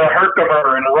deliver to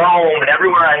Herkimer and Rome and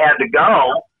everywhere I had to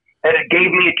go. And it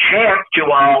gave me a chance to,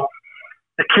 while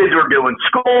the kids were doing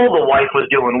school, the wife was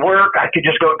doing work, I could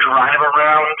just go drive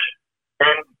around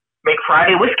and make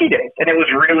Friday whiskey days. And it was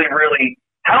really, really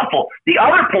helpful. The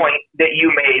other point that you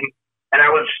made, and I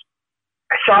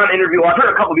saw an interview, I've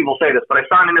heard a couple people say this, but I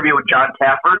saw an interview with John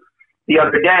Taffer the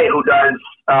other day who does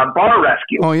bar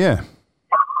rescue. Oh, yeah.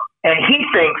 And he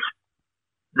thinks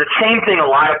the same thing a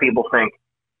lot of people think,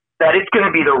 that it's going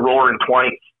to be the roaring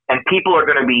 20s. And people are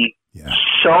going to be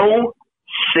so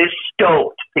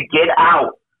stoked to get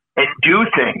out and do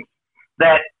things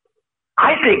that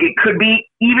I think it could be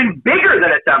even bigger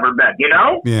than it's ever been, you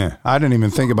know? Yeah, I didn't even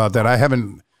think about that. I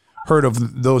haven't heard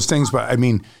of those things, but I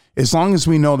mean, as long as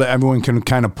we know that everyone can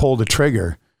kind of pull the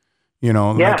trigger, you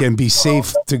know, like, and be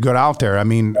safe to get out there. I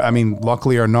mean,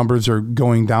 luckily our numbers are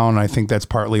going down. I think that's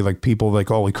partly like people like,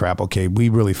 holy crap, okay, we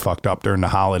really fucked up during the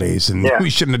holidays and we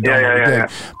shouldn't have done what we did.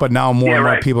 But now more and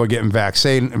more people are getting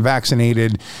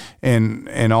vaccinated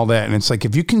and all that. And it's like,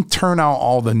 if you can turn out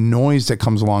all the noise that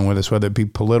comes along with this, whether it be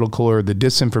political or the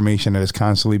disinformation that is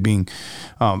constantly being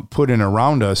put in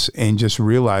around us, and just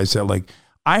realize that, like,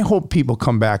 I hope people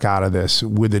come back out of this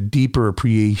with a deeper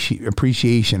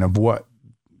appreciation of what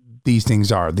these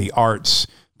things are, the arts,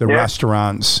 the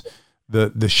restaurants,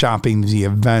 the shopping, the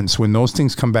events. When those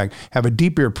things come back, have a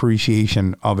deeper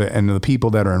appreciation of it and the people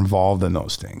that are involved in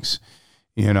those things,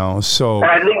 you know? So and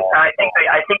I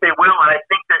think they will. And I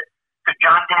think that to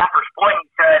John Taffer's point, he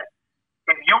said,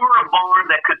 if you were a bar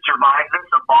that could survive this,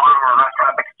 a bar or a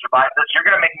restaurant that could survive this, you're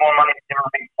going to make more money than ever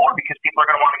before because people are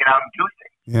going to want to get out and do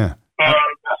things. Yeah.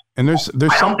 And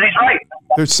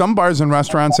there's some bars and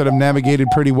restaurants that have navigated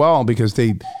pretty well because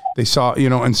they saw, you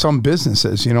know, and some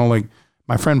businesses, you know, like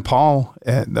my friend Paul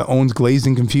that owns Glazed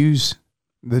and Confused,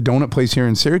 the donut place here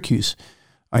in Syracuse.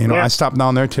 I stopped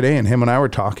down there today and him and I were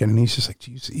talking, and he's just like,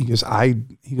 geez, he goes, I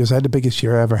had the biggest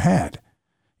year I ever had,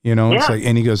 you know, it's like,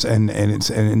 and he goes, and it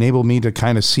enabled me to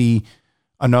kind of see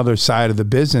another side of the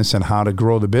business and how to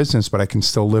grow the business, but I can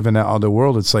still live in that other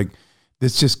world. It's like,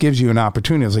 this just gives you an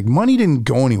opportunity. It's like money didn't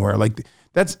go anywhere. Like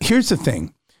here's the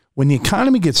thing. When the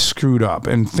economy gets screwed up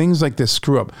and things like this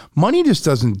screw up, money just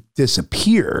doesn't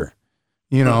disappear.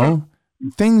 You know,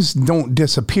 things don't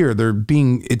disappear.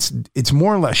 It's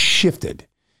more or less shifted.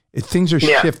 Things are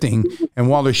shifting. And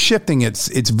while they're shifting, it's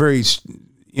very,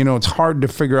 you know, it's hard to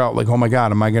figure out, like, oh my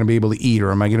God, am I going to be able to eat, or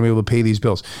am I going to be able to pay these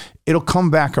bills? It'll come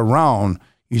back around.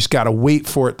 You just got to wait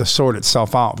for it to sort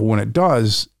itself out. But when it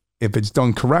does, if it's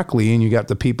done correctly and you got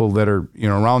the people that are, you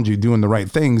know, around you doing the right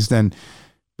things, then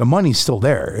the money's still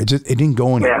there. It didn't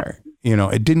go anywhere. You know,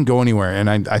 it didn't go anywhere. And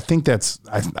I think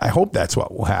I hope that's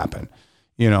what will happen,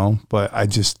 you know, but I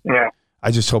just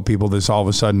hope people just all of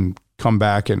a sudden come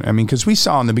back. And I mean, cause we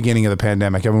saw in the beginning of the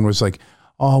pandemic, everyone was like,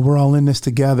 oh, we're all in this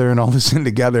together and all this in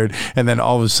together. And then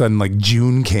all of a sudden, like,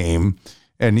 June came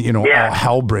and, you know, all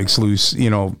hell breaks loose.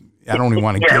 You know, I don't even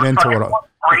want to get into it.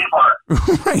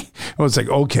 Right. It was like,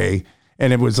 okay.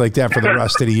 And it was like that for the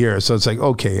rest of the year. So it's like,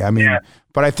 okay. I mean,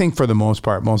 but I think for the most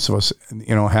part, most of us,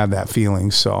 you know, have that feeling.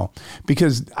 So,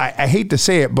 because I hate to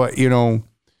say it, but, you know,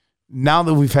 now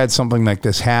that we've had something like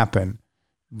this happen,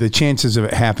 the chances of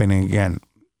it happening again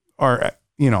are,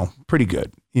 you know, pretty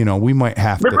good. You know, we might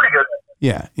have They're pretty good.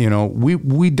 Yeah. You know,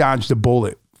 we dodged a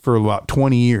bullet for about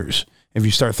 20 years. If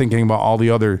you start thinking about all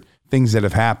the other things that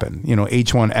have happened,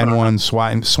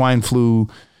 H1N1, swine flu,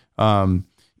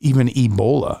 even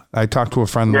Ebola. I talked to a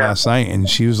friend last night, and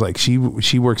she was like, she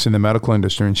works in the medical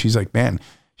industry, and she's like, man,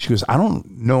 she goes, I don't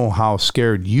know how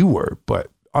scared you were, but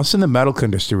us in the medical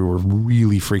industry were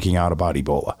really freaking out about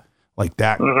Ebola. Like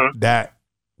that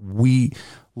we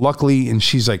luckily, and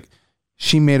she's like,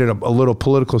 she made it a little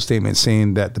political statement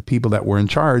saying that the people that were in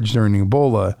charge during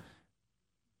Ebola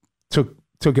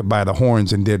took it by the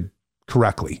horns and did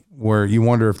correctly, where you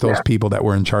wonder if those people that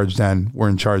were in charge then were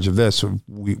in charge of this,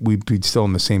 we'd be still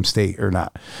in the same state or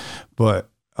not. But,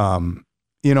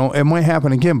 it might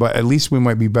happen again, but at least we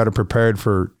might be better prepared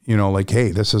for, like,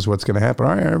 hey, this is what's going to happen.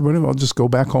 All right, everybody, I'll just go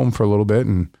back home for a little bit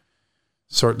and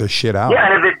sort this shit out. Yeah,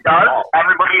 and if it does,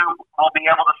 everybody will be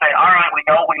able to say, all right, we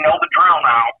know the drill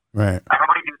now. Right.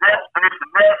 Everybody do this, and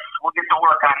this. We'll get to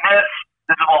work on this.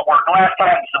 This is what worked last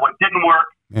time. This is what didn't work.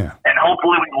 Yeah. And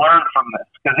hopefully we learn from this.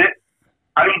 Because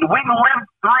we lived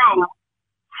through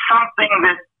something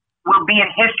that will be in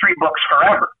history books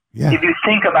forever. Yeah. If you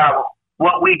think about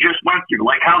what we just went through,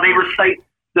 like how they recite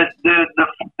the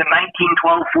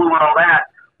 1912 flu and all that.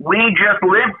 We just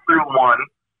lived through one,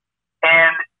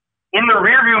 and in the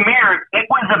rearview mirror, it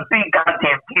was a big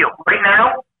goddamn deal. Right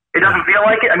now, it doesn't feel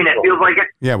like it. I mean, it feels like it.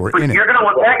 Yeah, but you're going to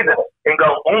look back at this and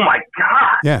go, oh my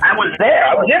God, I was there.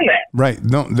 I was in there. Right.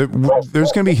 No,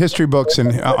 there's going to be history books,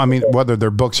 and I mean, whether they're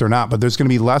books or not, but there's going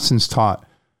to be lessons taught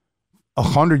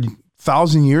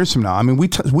 100,000 years from now. I mean,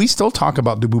 we still talk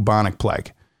about the bubonic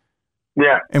plague.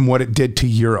 Yeah. And what it did to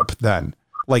Europe then.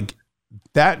 Like,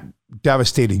 that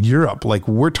devastated Europe. Like,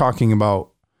 we're talking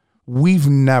about, we've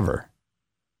never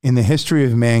in the history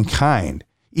of mankind,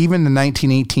 even the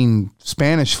 1918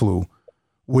 Spanish flu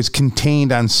was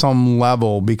contained on some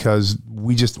level because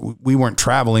we weren't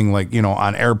traveling like,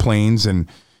 on airplanes, and,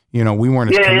 we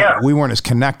weren't as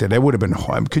connected. It would have been,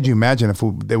 could you imagine if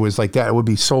it was like that? It would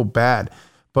be so bad.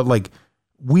 But like,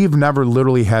 we've never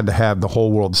literally had to have the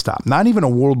whole world stop. Not even a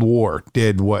world war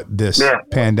did what this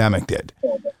pandemic did.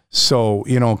 So,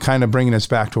 kind of bringing us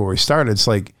back to where we started, it's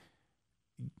like,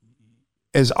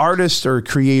 as artists or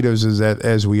creatives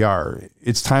as we are,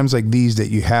 it's times like these that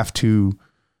you have to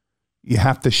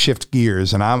shift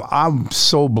gears. And I'm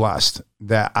so blessed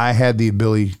that I had the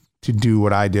ability to do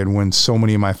what I did when so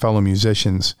many of my fellow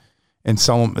musicians, and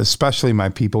some, especially my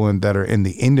people that are in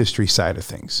the industry side of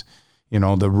things, the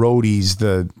roadies,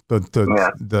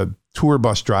 the tour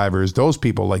bus drivers, those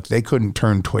people, like, they couldn't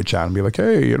turn Twitch on and be like,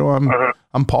 hey,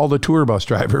 I'm Paul, the tour bus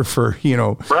driver for,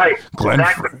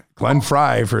 Glenn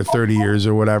Fry for 30 years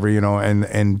or whatever,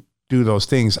 and do those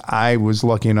things. I was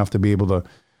lucky enough to be able to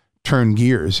turn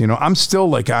gears. I'm still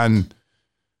like on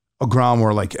a ground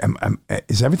where like,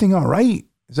 is everything all right?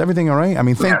 Is everything all right? I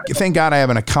mean, thank God I have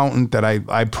an accountant that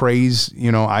I praise,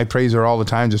 I praise her all the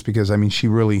time, just because, I mean, she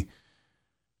really,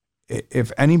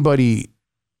 if anybody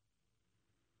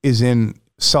is in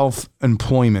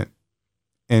self-employment,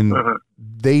 and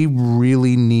they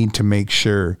really need to make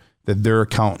sure that their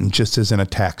accountant just isn't a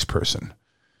tax person.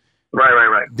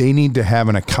 Right. They need to have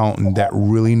an accountant that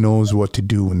really knows what to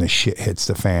do when the shit hits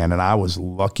the fan. And I was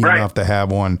lucky enough to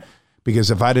have one, because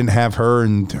if I didn't have her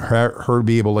and her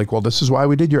be able, like, well, this is why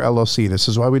we did your LLC. This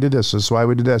is why we did this. This is why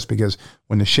we did this. Because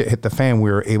when the shit hit the fan,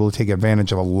 we were able to take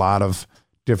advantage of a lot of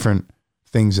different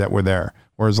things that were there.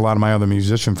 Whereas a lot of my other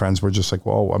musician friends were just like,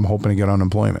 well, I'm hoping to get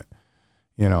unemployment,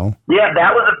 Yeah,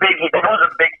 that was a big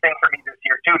thing for me this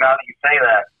year too. Now that you say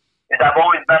that, is I've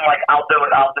always been like, I'll do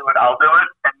it.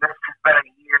 And this has been a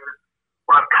year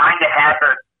where I've kind of had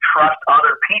to trust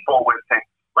other people with things,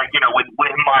 like,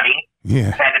 with money.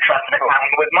 Yeah. I've had to trust an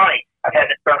accountant with money. I've had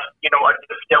to trust, a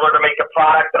distiller to make a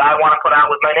product that I want to put out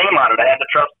with my name on it. I had to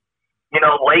trust,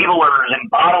 labelers and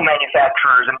bottle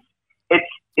manufacturers. And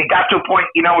it got to a point,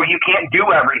 where you can't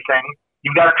do everything.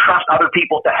 You've got to trust other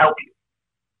people to help you.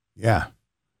 Yeah.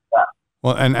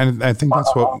 Well, and I think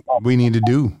that's what we need to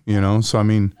do, So, I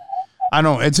mean, I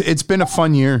don't know. It's been a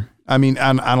fun year. I mean,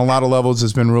 on a lot of levels,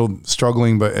 it's been real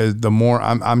struggling, but the more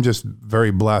I'm just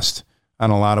very blessed on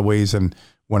a lot of ways. And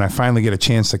when I finally get a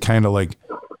chance to kind of like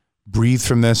breathe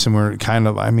from this, and we're kind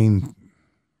of, I mean,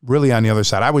 really on the other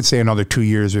side, I would say another 2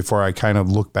 years before I kind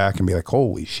of look back and be like,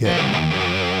 holy shit.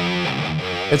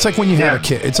 It's like when you have a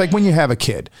kid. It's like when you have a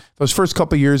kid. Those first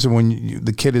couple of years of when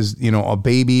the kid is, a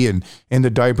baby and in the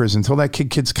diapers, until that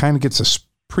kid kind of gets to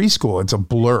preschool, it's a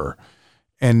blur.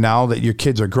 And now that your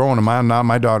kids are growing, and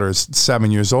my daughter is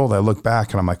 7 years old, I look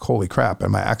back and I'm like, holy crap.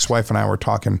 And my ex-wife and I were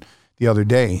talking the other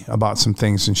day about some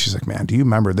things, and she's like, man, do you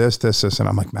remember this? And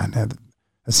I'm like, man, that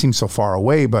seems so far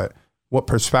away, but what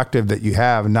perspective that you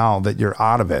have now that you're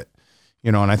out of it,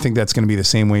 You know, and I think that's going to be the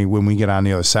same way when we get on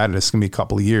the other side of this. It's going to be a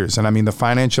couple of years. And I mean, the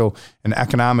financial and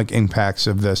economic impacts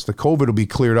of this, the COVID will be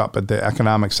cleared up, but the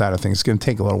economic side of things, it's going to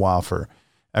take a little while for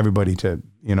everybody to,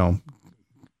 you know,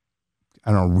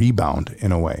 I don't know, rebound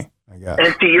in a way, I guess.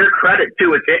 And to your credit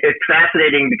too, it's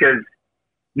fascinating because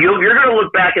you're going to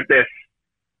look back at this.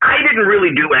 I didn't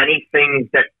really do anything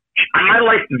that my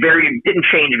life didn't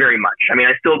change very much. I mean,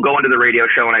 I still go into the radio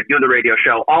show and I do the radio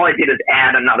show. All I did is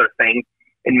add another thing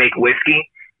and make whiskey.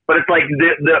 But it's like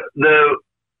the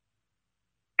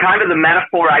kind of the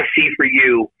metaphor I see for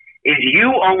you is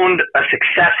you owned a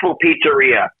successful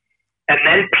pizzeria and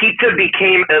then pizza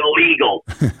became illegal.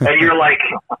 And you're like,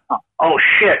 oh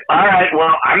shit. All right,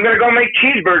 well, I'm going to go make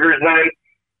cheeseburgers then.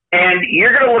 And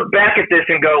you're going to look back at this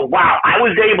and go, wow, I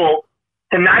was able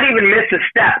to not even miss a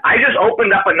step. I just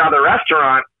opened up another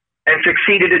restaurant and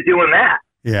succeeded at doing that.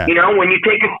 Yeah. You know, when you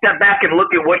take a step back and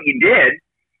look at what you did,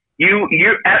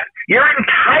 your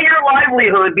entire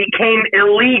livelihood became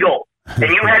illegal, and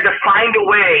you had to find a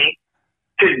way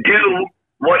to do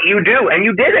what you do, and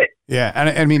you did it. Yeah, and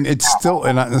I mean, it's still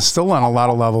on a lot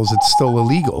of levels, it's still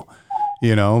illegal.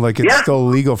 You know, like it's still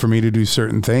illegal for me to do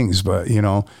certain things, but you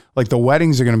know, like the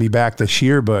weddings are going to be back this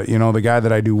year, but you know, the guy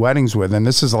that I do weddings with, and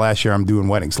this is the last year I'm doing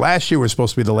weddings. Last year was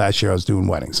supposed to be the last year I was doing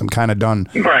weddings. I'm kind of done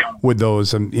with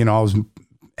those, and you know, I was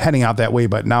heading out that way,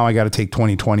 but now I got to take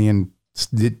 2020 and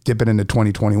dip it into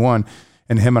 2021.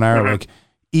 And him and I are like,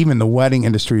 even the wedding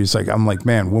industry is like, I'm like,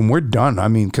 man, when we're done, I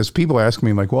mean, because people are asking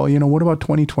me like, well, you know, what about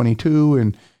 2022?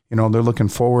 And you know, they're looking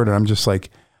forward, and I'm just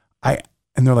like,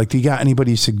 and they're like, do you got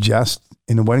anybody you suggest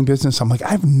in the wedding business? I'm like, I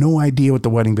have no idea what the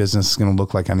wedding business is going to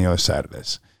look like on the other side of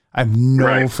this. I have no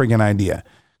friggin' idea.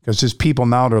 Because there's people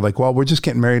now that are like, well, we're just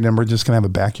getting married and we're just going to have a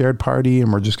backyard party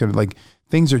and we're just going to like,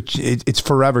 things are, it's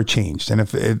forever changed. And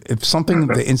if something,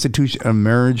 the institution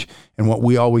emerge and what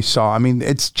we always saw, I mean,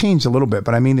 it's changed a little bit,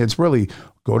 but I mean, it's really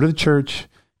go to the church,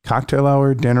 cocktail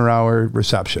hour, dinner hour,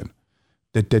 reception.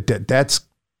 That's,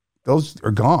 those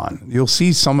are gone. You'll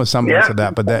see some semblance of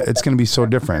that, but it's going to be so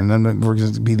different. And then we're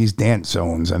going to be these dance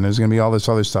zones, and there's going to be all this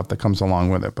other stuff that comes along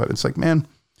with it. But it's like, man,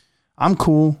 I'm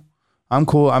cool.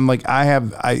 I'm like,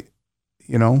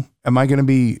 you know, am I going to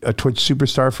be a Twitch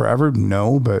superstar forever?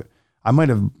 No, but I might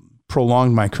have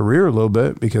prolonged my career a little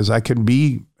bit because I could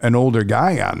be an older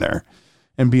guy on there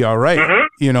and be all right,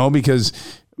 you know, because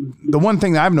the one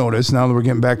thing I've noticed now that we're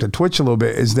getting back to Twitch a little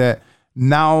bit is that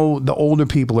now the older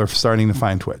people are starting to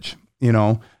find Twitch, you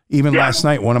know. Even last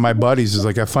night, one of my buddies is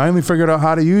like, I finally figured out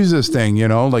how to use this thing, you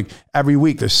know, like every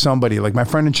week there's somebody, like my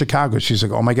friend in Chicago, she's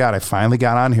like, oh my God, I finally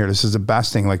got on here. This is the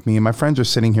best thing. Like me and my friends are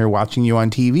sitting here watching you on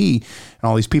TV and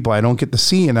all these people I don't get to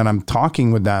see. And then I'm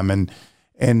talking with them.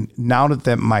 And now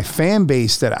that my fan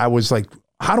base that I was like,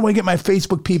 how do I get my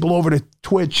Facebook people over to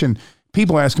Twitch? And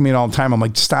people are asking me all the time. I'm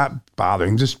like, stop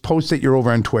bothering. Just post that you're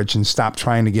over on Twitch and stop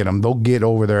trying to get them. They'll get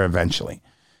over there eventually,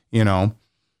 you know?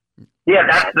 Yeah,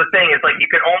 that's the thing. It's like you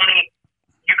can only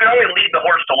lead the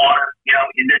horse to water. You know,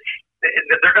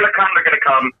 they're going to come. They're going to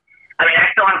come. I mean, I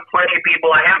still have plenty of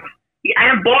people. I have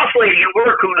boss lady at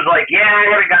work who's like, yeah,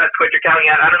 I haven't got a Twitch account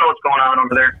yet. I don't know what's going on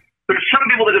over there. There's some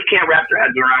people that just can't wrap their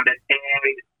heads around it, and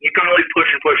you can only push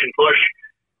and push and push.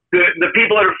 The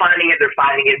people that are finding it, they're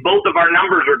finding it. Both of our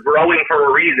numbers are growing for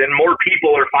a reason. More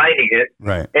people are finding it.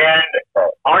 Right. And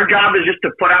our job is just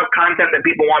to put out content that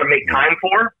people want to make time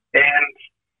for, and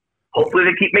hopefully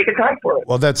they keep making time for it.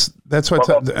 Well, that's what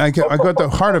I go at the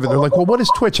heart of it. They're like, well, what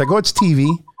is Twitch? I go, it's TV.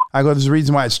 I go, there's a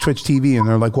reason why it's Twitch TV. And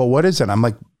they're like, well, what is it? I'm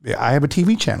like, I have a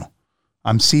TV channel.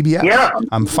 I'm CBS. Yeah.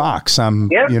 I'm Fox.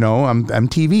 You know, I'm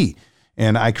TV,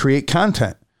 and I create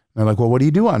content. And they're like, well, what do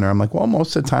you do on there? I'm like, well,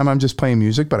 most of the time I'm just playing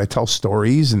music, but I tell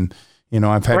stories, and you know,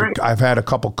 I've had a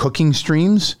couple cooking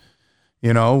streams,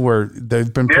 you know, where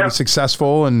they've been pretty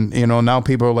successful, and you know, now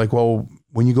people are like, well,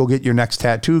 when you go get your next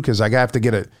tattoo, because I have to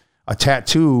get a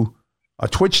tattoo, a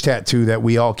Twitch tattoo that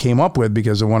we all came up with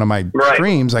because of one of my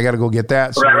streams. I got to go get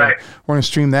that. So we're going to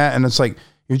stream that. And it's like,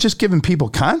 you're just giving people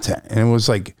content. And it was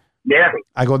like,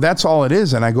 I go, that's all it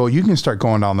is. And I go, you can start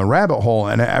going down the rabbit hole.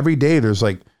 And every day there's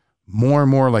like more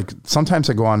and more, like sometimes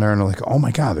I go on there and I'm like, oh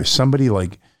my God, there's somebody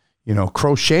like, you know,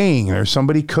 crocheting, there's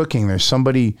somebody cooking, there's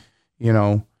somebody, you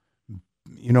know,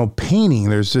 painting.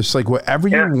 There's just like whatever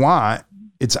you want,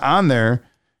 it's on there.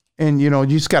 And, you know,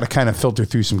 you just got to kind of filter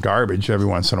through some garbage every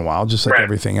once in a while, just like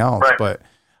everything else. But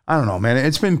I don't know, man,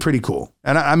 it's been pretty cool.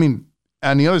 And I mean,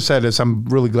 on the other side of this, I'm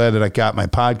really glad that I got my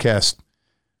podcast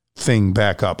thing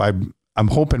back up. I'm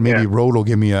hoping maybe Rode will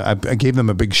give me I gave them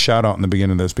a big shout out in the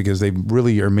beginning of this because they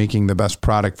really are making the best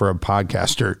product for a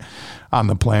podcaster on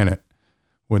the planet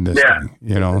with this thing,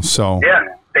 you know? So yeah,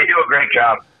 they do a great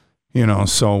job. You know,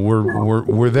 so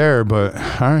we're there, but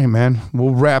all right, man,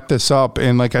 we'll wrap this up.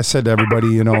 And like I said to everybody,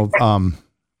 you know,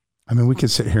 I mean, we could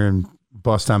sit here and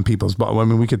bust on people's, but I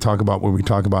mean, we could talk about what we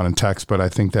talk about in text, but I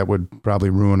think that would probably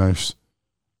ruin us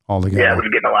altogether. Yeah, we're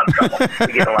getting a lot of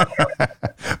trouble.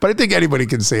 But I think anybody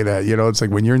can say that, you know, it's like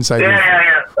when you're inside,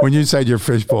 when you're inside your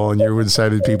fishbowl and you're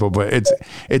inside of people, but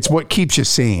it's what keeps you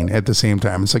sane at the same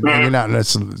time. It's like, man, you're not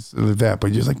necessarily that, but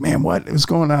you're just like, man, what is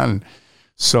going on?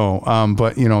 So,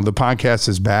 but you know, the podcast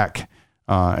is back.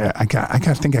 I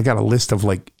think I got a list of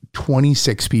like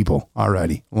 26 people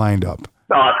already lined up.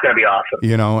 Oh, it's going to be awesome.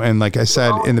 You know, and like I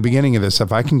said in the beginning of this,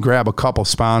 if I can grab a couple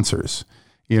sponsors,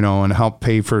 you know, and help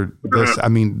pay for this, I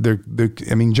mean,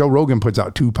 Joe Rogan puts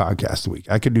out 2 podcasts a week.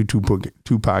 I could do two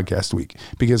podcasts a week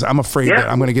because I'm afraid that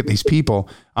I'm going to get these people,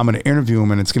 I'm going to interview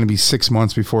them, and it's going to be 6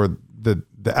 months before the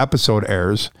episode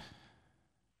airs.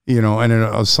 You know,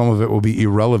 and some of it will be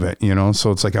irrelevant, you know,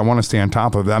 so it's like I want to stay on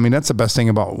top of it. I mean, that's the best thing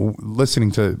about listening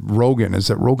to Rogan is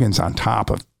that Rogan's on top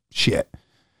of shit.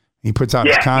 He puts out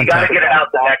his content. You got to get it out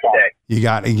the next day. You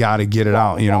got to get it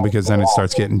out, you know, because then it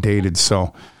starts getting dated. So,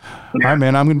 all right,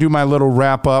 man, I'm going to do my little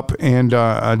wrap up. And,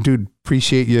 dude,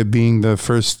 appreciate you being the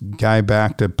first guy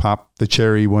back to pop the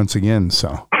cherry once again.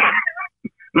 So,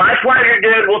 my pleasure,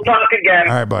 dude. We'll talk again.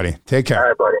 All right, buddy. Take care. All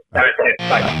right, buddy. All right.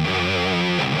 Bye.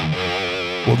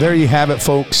 Well, there you have it,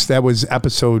 folks. That was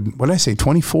episode, what did I say,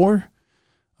 24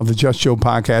 of the Just Joe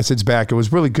podcast. It's back. It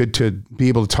was really good to be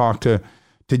able to talk to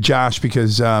Josh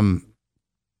because I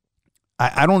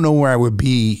don't know where I would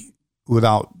be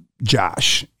without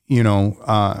Josh. You know,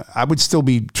 I would still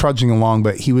be trudging along,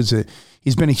 but he's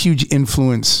been a huge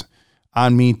influence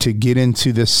on me to get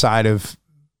into this side of,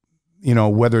 you know,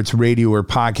 whether it's radio or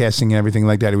podcasting and everything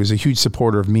like that. He was a huge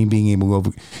supporter of me being able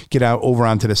to get out over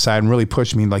onto the side and really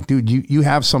push me like, dude, you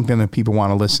have something that people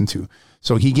want to listen to.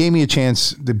 So he gave me a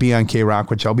chance to be on K-Rock,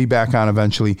 which I'll be back on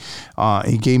eventually.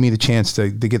 He gave me the chance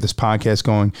to get this podcast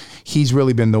going. He's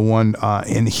really been the one,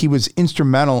 and he was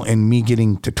instrumental in me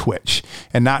getting to Twitch.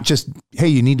 And not just, hey,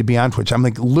 you need to be on Twitch. I'm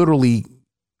like, literally,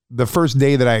 the first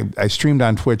day that I streamed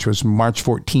on Twitch was March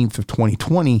 14th of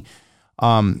 2020.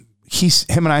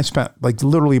 Him and I spent like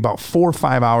literally about 4 or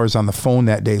 5 hours on the phone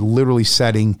that day, literally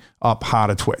setting up how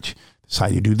to Twitch. This is how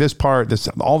you do this part, this,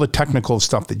 all the technical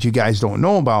stuff that you guys don't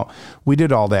know about. We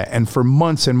did all that. And for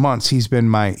months and months, he's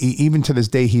been even to this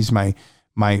day, he's my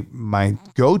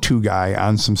go-to guy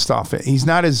on some stuff. He's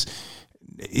not as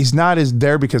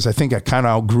there because I think I kind of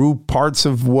outgrew parts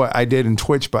of what I did in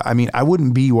Twitch, but I mean, I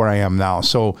wouldn't be where I am now.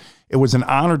 So it was an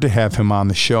honor to have him on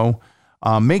the show.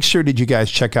 Make sure that you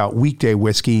guys check out Weekday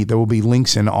Whiskey. There will be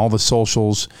links in all the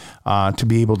socials to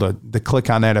be able to click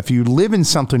on that. If you live in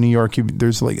Sumter, New York,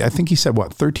 there's like, I think he said,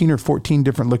 13 or 14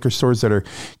 different liquor stores that are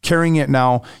carrying it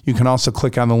now. You can also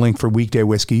click on the link for Weekday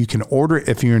Whiskey. You can order it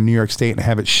if you're in New York State and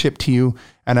have it shipped to you.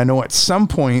 And I know at some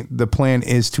point the plan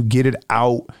is to get it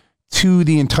out to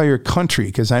the entire country,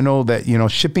 because I know that, you know,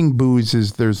 shipping booze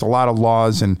there's a lot of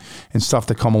laws and stuff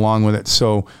that come along with it.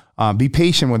 So be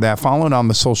patient with that. Follow it on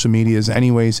the social medias.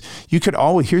 Anyways,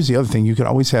 here's the other thing. You could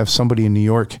always have somebody in New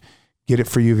York get it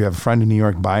for you. If you have a friend in New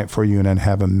York, buy it for you and then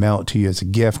have them mail it to you as a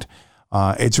gift.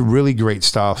 It's really great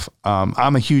stuff.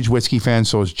 I'm a huge whiskey fan.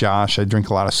 So is Josh. I drink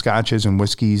a lot of scotches and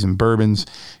whiskeys and bourbons,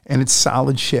 and it's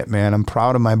solid shit, man. I'm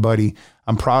proud of my buddy.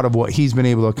 I'm proud of what he's been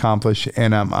able to accomplish.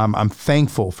 And I'm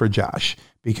thankful for Josh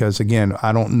because, again,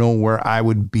 I don't know where I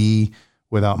would be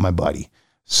without my buddy.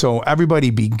 So everybody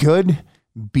be good.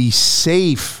 Be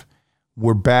safe.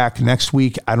 We're back next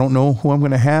week. I don't know who I'm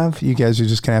going to have. You guys are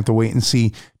just going to have to wait and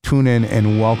see. Tune in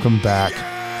and welcome back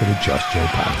to the Just Joe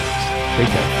podcast. Take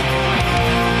care.